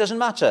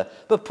matter.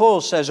 But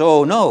Paul says,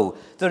 oh no,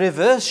 the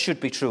reverse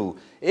should be true.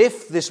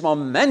 If this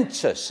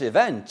momentous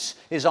event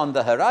is on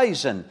the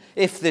horizon,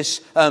 if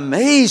this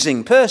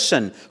amazing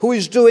person who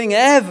is doing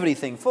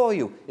everything for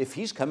you, if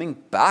he's coming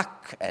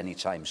back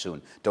anytime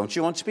soon, don't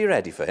you want to be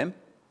ready for him?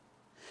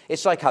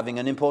 It's like having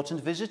an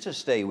important visitor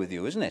stay with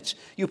you, isn't it?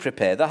 You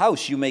prepare the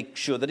house, you make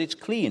sure that it's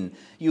clean,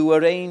 you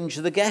arrange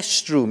the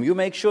guest room, you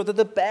make sure that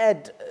the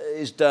bed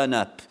is done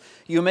up,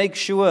 you make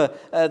sure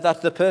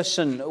that the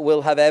person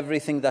will have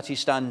everything that he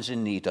stands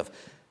in need of.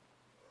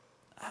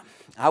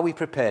 Are we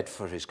prepared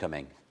for his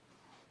coming?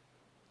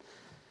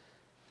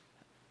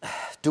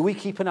 Do we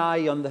keep an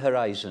eye on the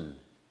horizon,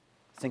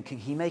 thinking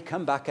he may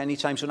come back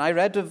anytime soon? I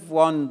read of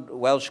one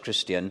Welsh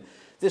Christian.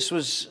 This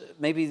was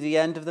maybe the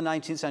end of the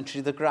 19th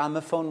century. The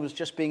gramophone was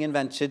just being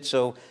invented,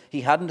 so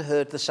he hadn't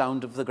heard the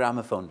sound of the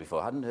gramophone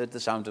before, hadn't heard the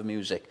sound of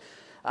music.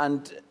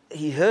 And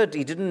he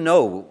didn't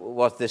know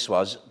what this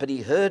was, but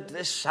he heard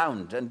this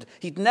sound, and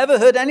he'd never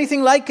heard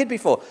anything like it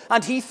before.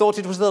 And he thought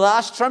it was the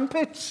last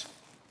trumpet.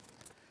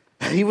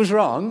 He was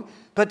wrong,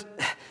 but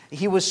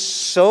he was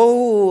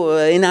so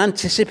in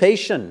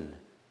anticipation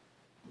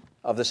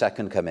of the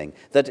second coming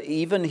that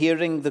even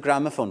hearing the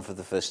gramophone for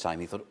the first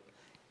time, he thought,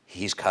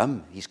 he's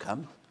come.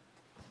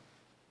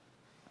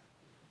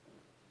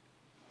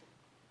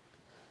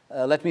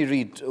 Let me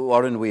read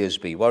Warren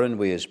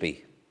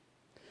Wiersbe.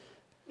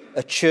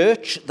 A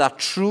church that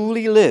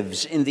truly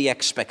lives in the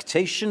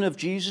expectation of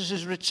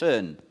Jesus'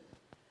 return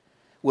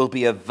will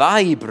be a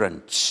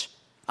vibrant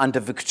and a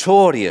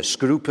victorious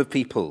group of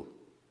people.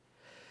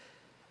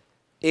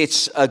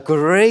 It's a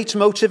great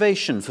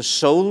motivation for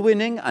soul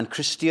winning and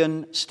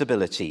Christian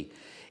stability.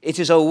 It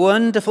is a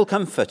wonderful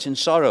comfort in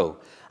sorrow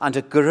and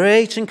a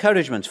great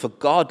encouragement for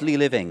godly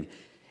living.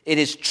 It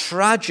is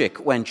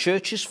tragic when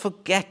churches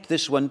forget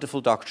this wonderful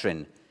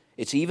doctrine.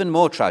 It's even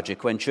more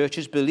tragic when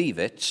churches believe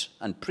it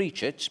and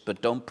preach it,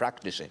 but don't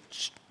practice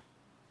it.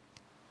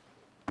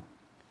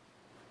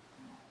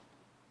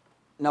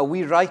 Now,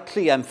 we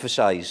rightly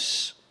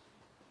emphasize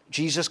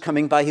Jesus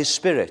coming by his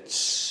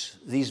Spirit,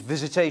 these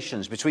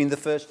visitations between the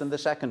first and the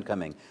second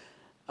coming.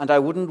 And I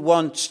wouldn't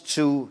want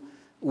to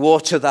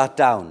water that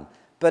down.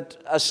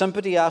 But as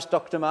somebody asked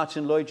Dr.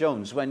 Martin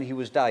Lloyd-Jones when he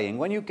was dying,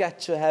 when you get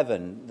to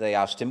heaven, they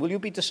asked him, will you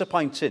be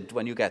disappointed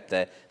when you get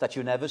there that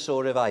you never saw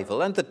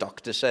revival? And the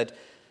doctor said,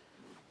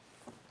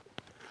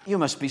 you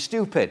must be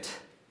stupid.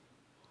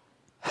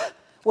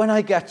 When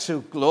I get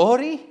to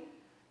glory,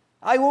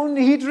 I won't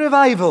need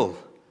revival.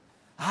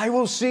 I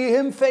will see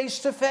him face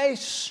to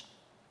face.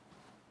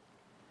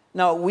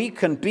 Now, we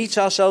can beat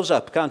ourselves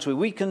up, can't we?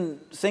 We can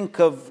think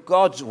of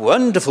God's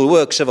wonderful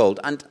works of old,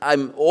 and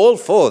I'm all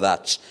for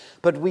that.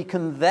 But we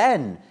can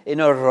then, in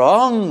a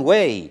wrong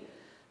way,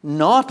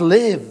 not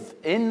live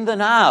in the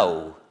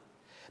now,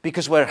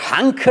 because we're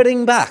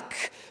hankering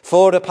back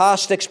for a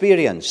past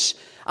experience.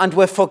 And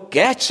we're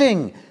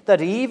forgetting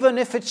that even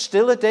if it's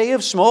still a day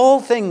of small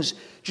things,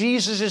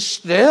 Jesus is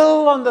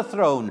still on the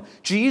throne.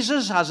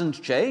 Jesus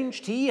hasn't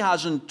changed. He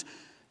hasn't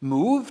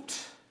moved.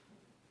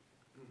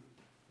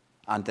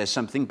 And there's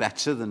something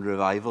better than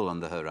revival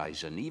on the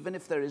horizon. Even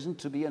if there isn't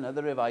to be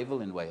another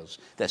revival in Wales,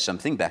 there's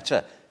something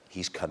better.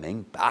 He's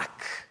coming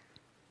back.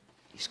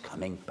 He's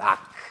coming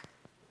back.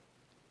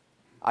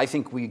 I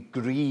think we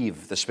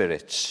grieve the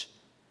Spirit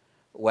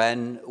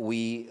when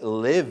we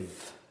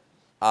live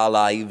our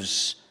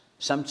lives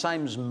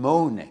sometimes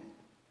moaning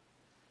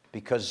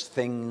because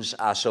things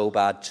are so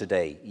bad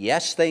today.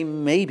 Yes, they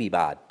may be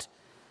bad,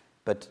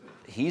 but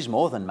he's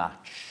more than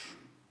match.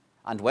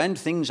 And when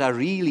things are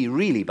really,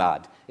 really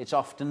bad, it's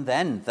often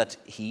then that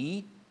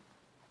he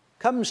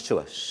comes to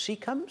us. He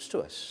comes to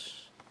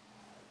us.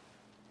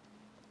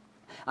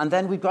 And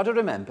then we've got to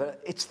remember,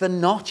 it's the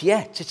not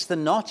yet. It's the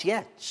not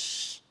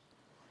yet.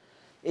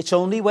 It's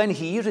only when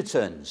he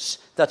returns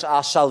that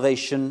our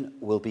salvation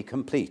will be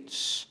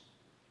complete.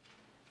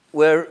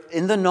 We're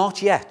in the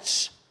not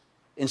yet.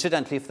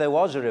 Incidentally, if there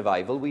was a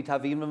revival, we'd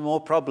have even more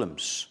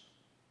problems.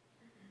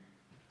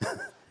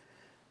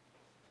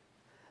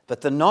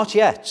 But the not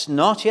yet,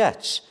 not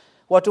yet.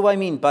 What do I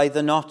mean by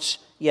the not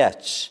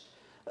yet?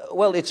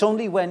 Well, it's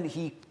only when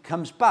he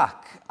comes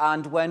back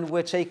and when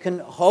we're taken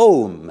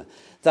home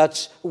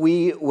that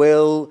we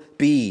will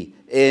be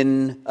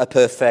in a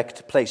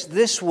perfect place.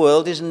 This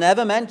world is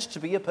never meant to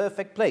be a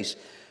perfect place.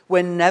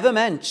 We're never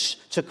meant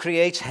to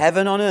create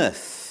heaven on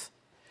earth.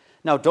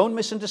 Now, don't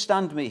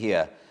misunderstand me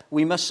here.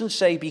 We mustn't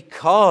say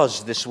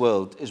because this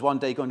world is one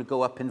day going to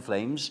go up in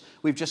flames,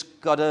 we've just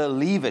got to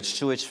leave it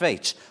to its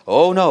fate.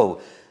 Oh,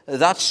 no.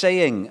 That's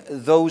saying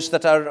those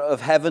that are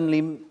of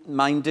heavenly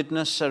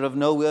mindedness are of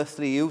no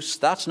earthly use.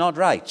 That's not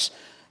right.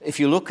 If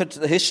you look at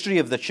the history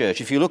of the church,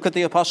 if you look at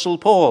the Apostle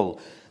Paul,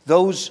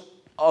 those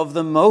of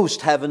the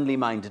most heavenly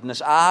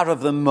mindedness are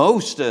of the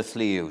most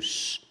earthly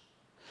use.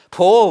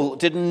 Paul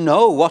didn't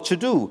know what to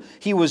do.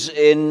 He was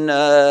in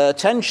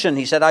tension.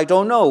 He said, I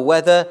don't know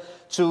whether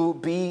to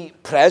be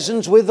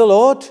present with the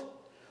Lord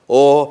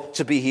or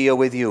to be here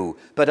with you.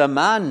 But a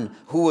man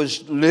who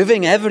was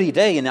living every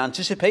day in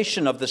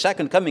anticipation of the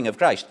second coming of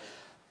Christ,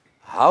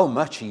 how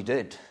much he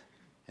did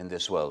in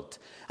this world.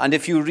 And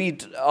if you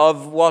read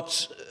of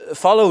what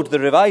followed the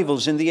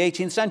revivals in the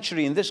 18th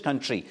century in this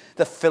country,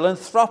 the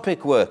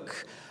philanthropic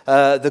work,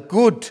 the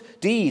good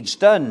deeds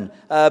done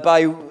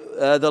by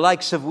the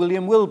likes of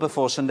William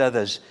Wilberforce and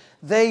others,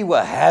 they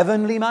were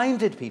heavenly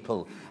minded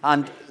people,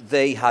 and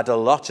they had a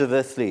lot of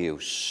earthly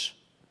use.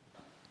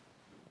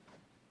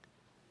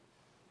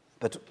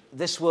 But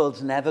this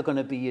world's never going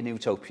to be an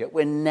utopia.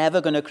 We're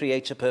never going to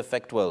create a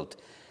perfect world.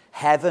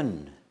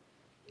 Heaven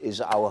is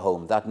our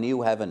home, that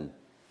new heaven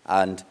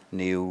and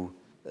new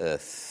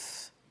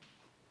earth.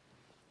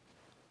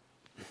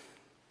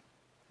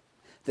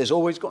 There's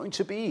always going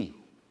to be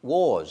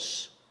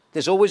wars.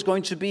 There's always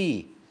going to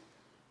be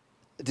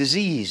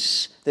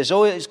disease. There's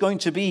always going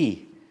to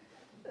be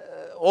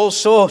all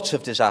sorts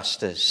of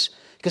disasters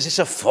because it's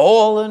a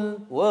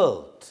fallen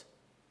world.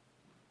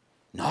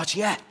 Not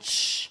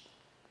yet.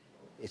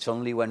 It's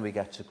only when we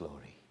get to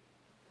glory.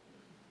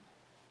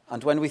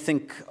 And when we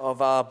think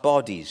of our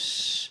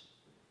bodies,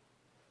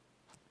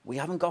 we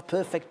haven't got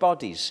perfect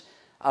bodies.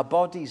 Our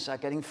bodies are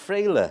getting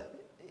frailer.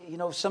 You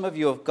know, some of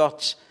you have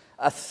got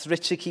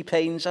arthritic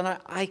pains, and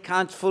I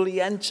can't fully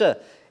enter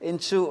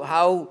into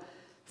how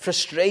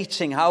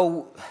frustrating,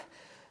 how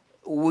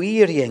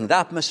wearying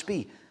that must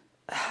be.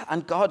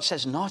 And God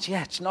says, not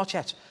yet, not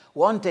yet.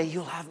 One day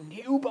you'll have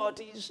new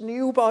bodies,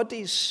 new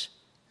bodies.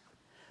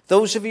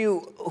 Those of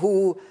you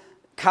who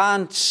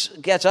can't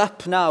get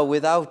up now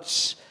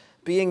without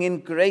being in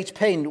great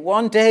pain,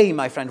 one day,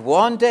 my friend,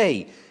 one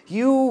day,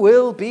 you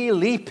will be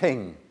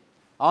leaping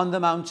on the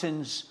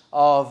mountains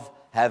of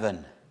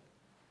heaven.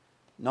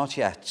 Not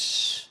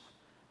yet.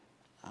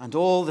 And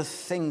all the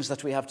things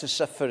that we have to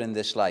suffer in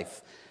this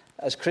life.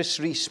 As Chris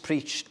Rees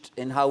preached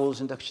in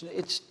Howell's induction,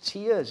 it's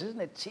tears,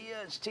 isn't it?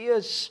 Tears,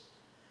 tears.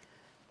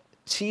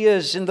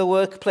 Tears in the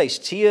workplace,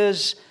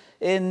 tears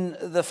in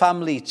the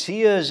family,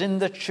 tears in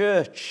the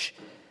church.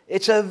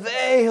 It's a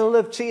veil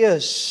of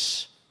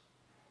tears.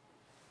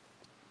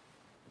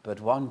 But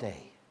one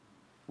day,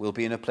 we'll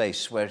be in a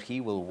place where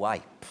he will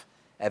wipe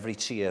every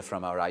tear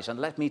from our eyes. And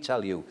let me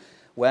tell you,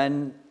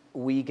 when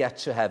we get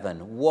to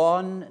heaven,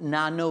 1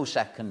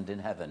 nanosecond in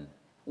heaven,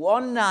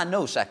 1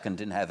 nanosecond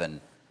in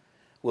heaven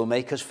will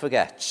make us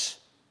forget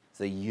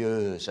the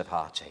years of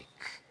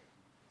heartache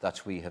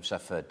that we have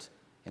suffered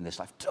in this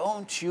life.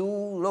 Don't you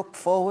look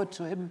forward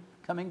to him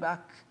coming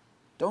back?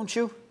 Don't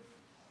you?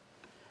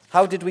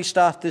 How did we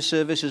start this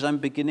service as I'm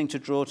beginning to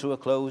draw to a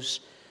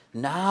close?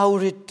 Now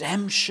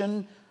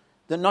redemption,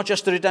 not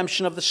just the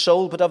redemption of the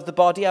soul, but of the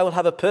body. I will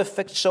have a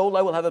perfect soul.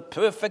 I will have a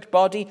perfect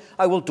body.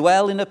 I will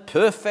dwell in a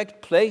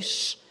perfect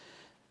place.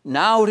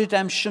 Now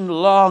redemption,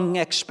 long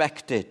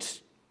expected.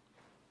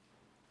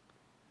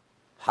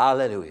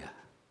 Hallelujah.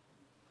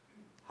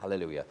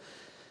 Hallelujah.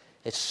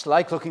 It's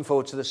like looking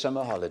forward to the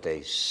summer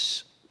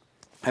holidays.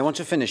 I want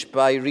to finish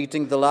by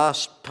reading the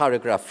last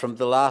paragraph from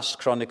the last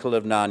Chronicle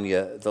of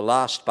Narnia, the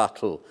last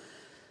battle.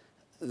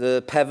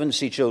 The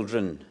Pevensey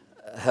children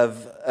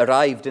have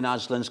arrived in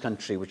Aslan's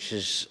country, which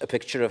is a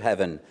picture of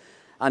heaven.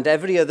 And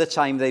every other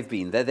time they've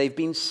been there, they've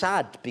been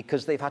sad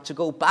because they've had to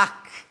go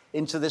back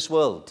into this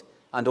world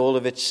and all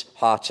of its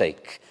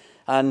heartache.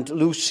 And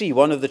Lucy,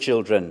 one of the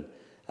children,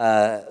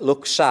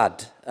 looks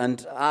sad.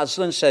 And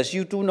Aslan says,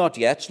 "You do not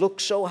yet look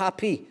so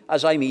happy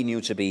as I mean you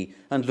to be."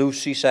 And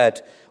Lucy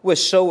said, "We're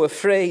so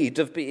afraid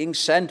of being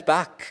sent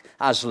back,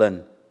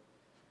 Aslan."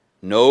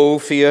 "No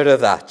fear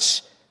of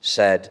that,"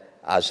 said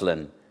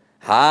Aslan.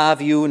 "Have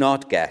you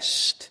not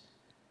guessed?"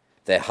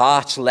 Their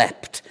hearts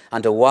leapt,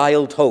 and a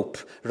wild hope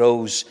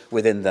rose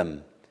within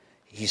them.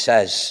 He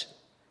says,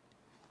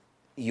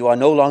 "You are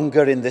no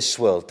longer in this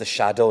world, the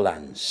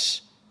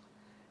Shadowlands.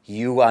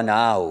 You are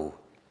now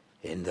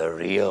in the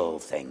real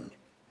thing."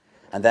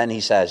 And then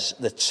he says,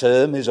 "The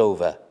term is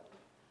over.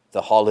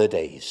 The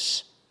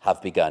holidays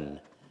have begun.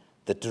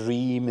 The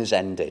dream is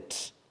ended.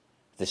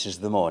 This is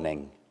the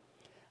morning."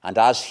 And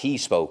as he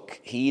spoke,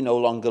 he no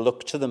longer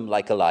looked to them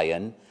like a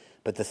lion,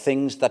 but the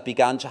things that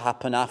began to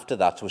happen after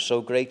that were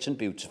so great and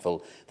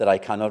beautiful that I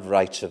cannot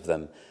write of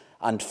them.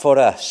 And for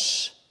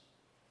us,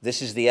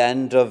 this is the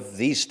end of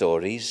these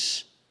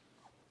stories,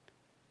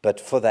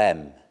 but for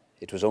them,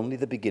 it was only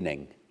the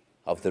beginning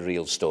of the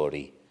real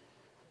story.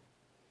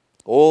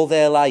 All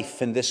their life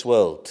in this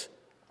world,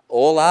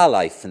 all our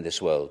life in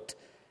this world,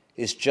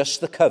 is just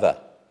the cover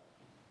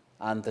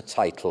and the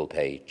title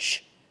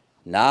page.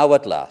 Now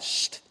at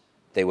last,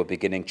 they were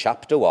beginning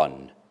chapter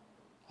 1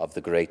 of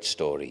the great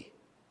story,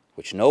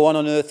 which no one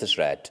on earth has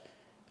read,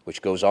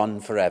 which goes on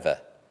forever,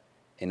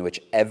 in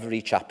which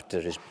every chapter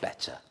is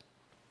better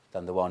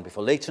than the one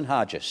before. Leighton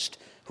Hargest,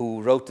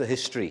 who wrote the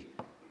history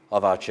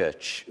of our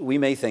church, we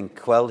may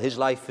think, well, his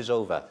life is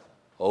over.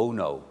 Oh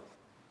no,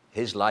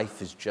 his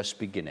life is just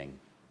beginning.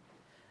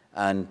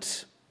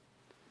 And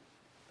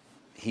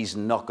he's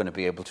not going to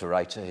be able to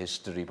write a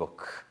history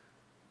book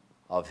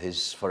of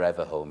his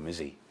forever home, is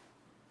he?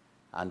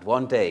 And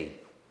one day,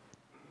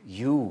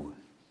 you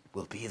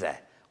will be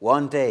there.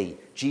 One day,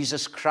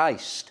 Jesus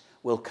Christ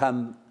will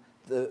come,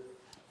 the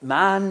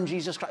man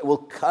Jesus Christ will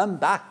come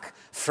back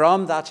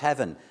from that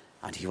heaven,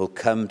 and he will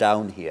come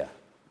down here,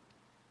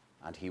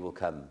 and he will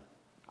come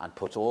and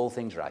put all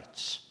things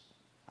right,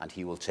 and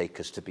he will take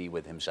us to be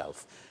with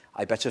himself.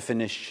 I better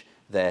finish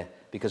there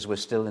because we're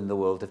still in the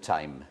world of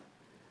time.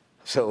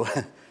 So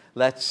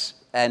let's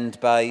end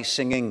by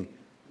singing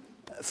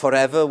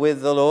Forever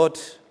with the Lord.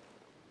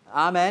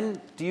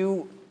 Amen.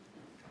 Do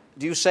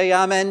you say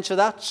amen to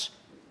that?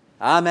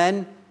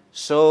 Amen.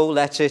 So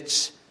let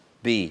it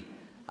be.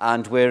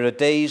 And we're a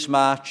day's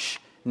march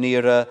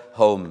nearer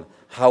home.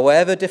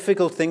 However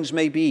difficult things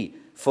may be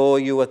for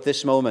you at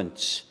this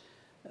moment,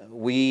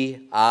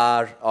 we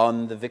are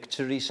on the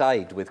victory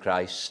side with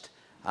Christ,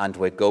 and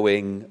we're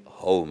going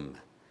home.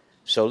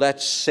 So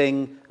let's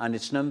sing, and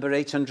it's number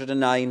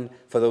 809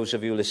 for those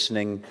of you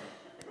listening.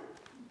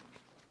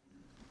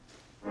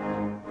 Lift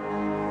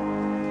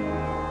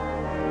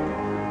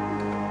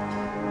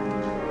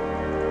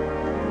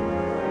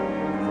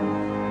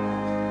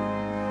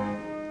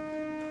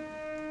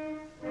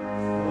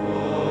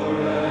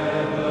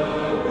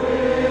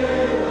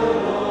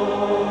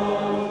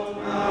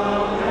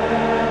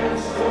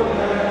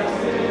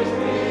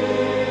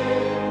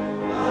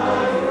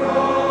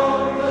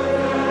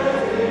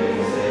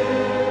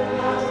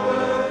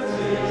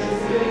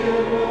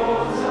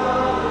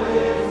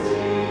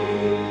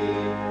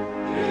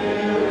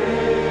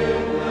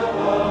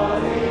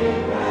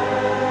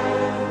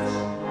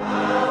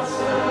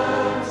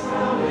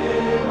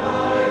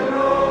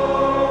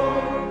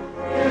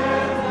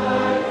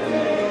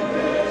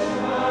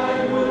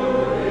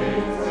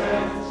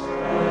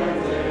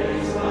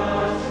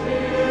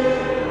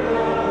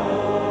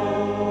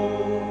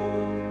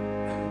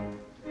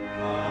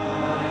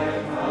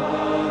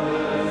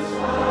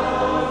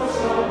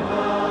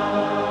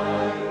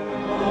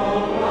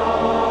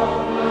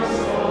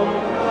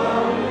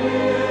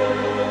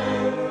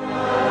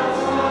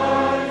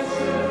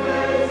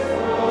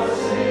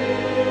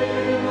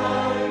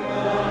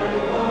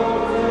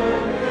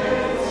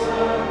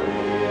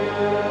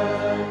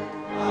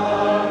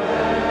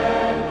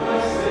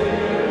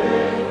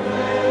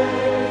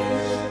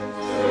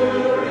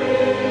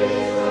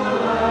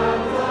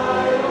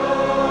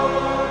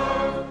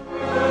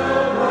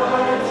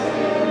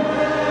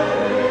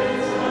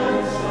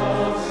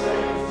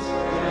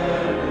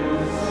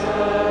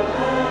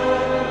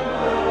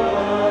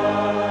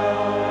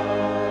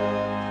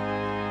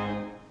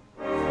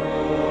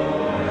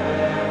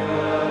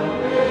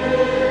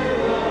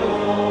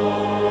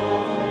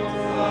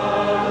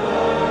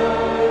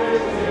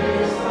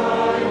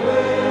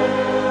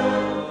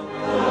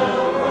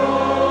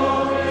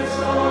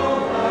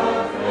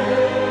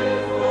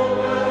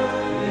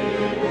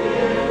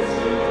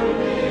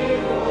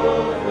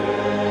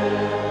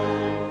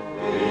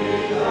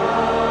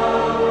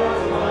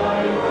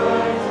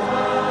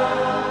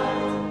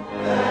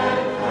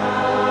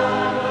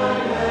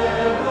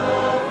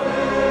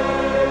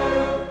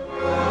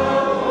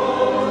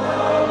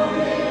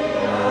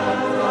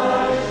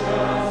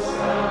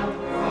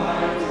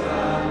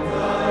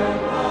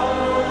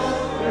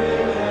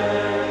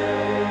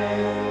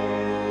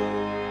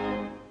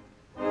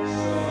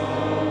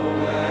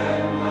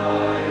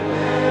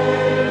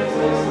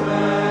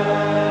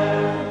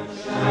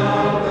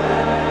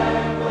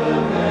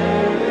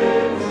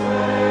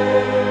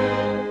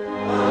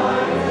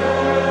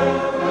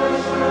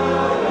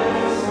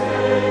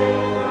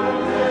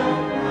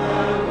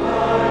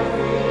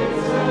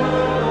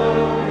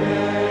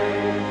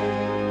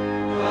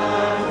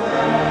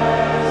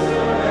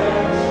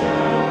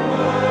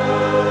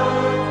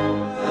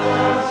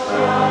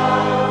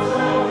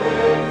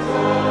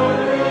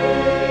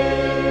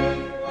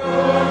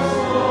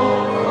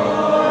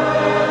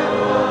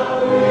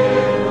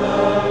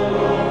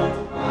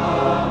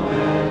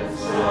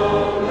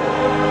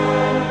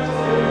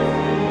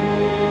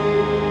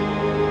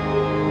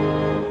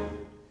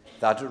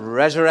that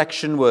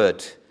resurrection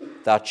word,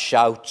 that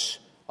shout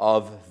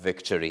of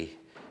victory.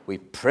 We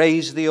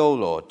praise thee, O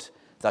Lord,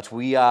 that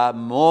we are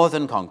more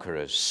than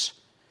conquerors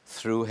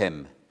through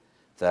him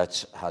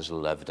that has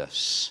loved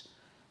us.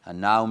 And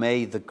now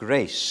may the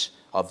grace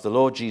of the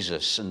Lord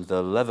Jesus and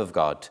the love of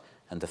God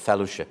and the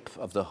fellowship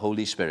of the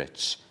Holy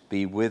Spirit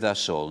be with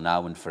us all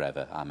now and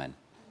forever. Amen.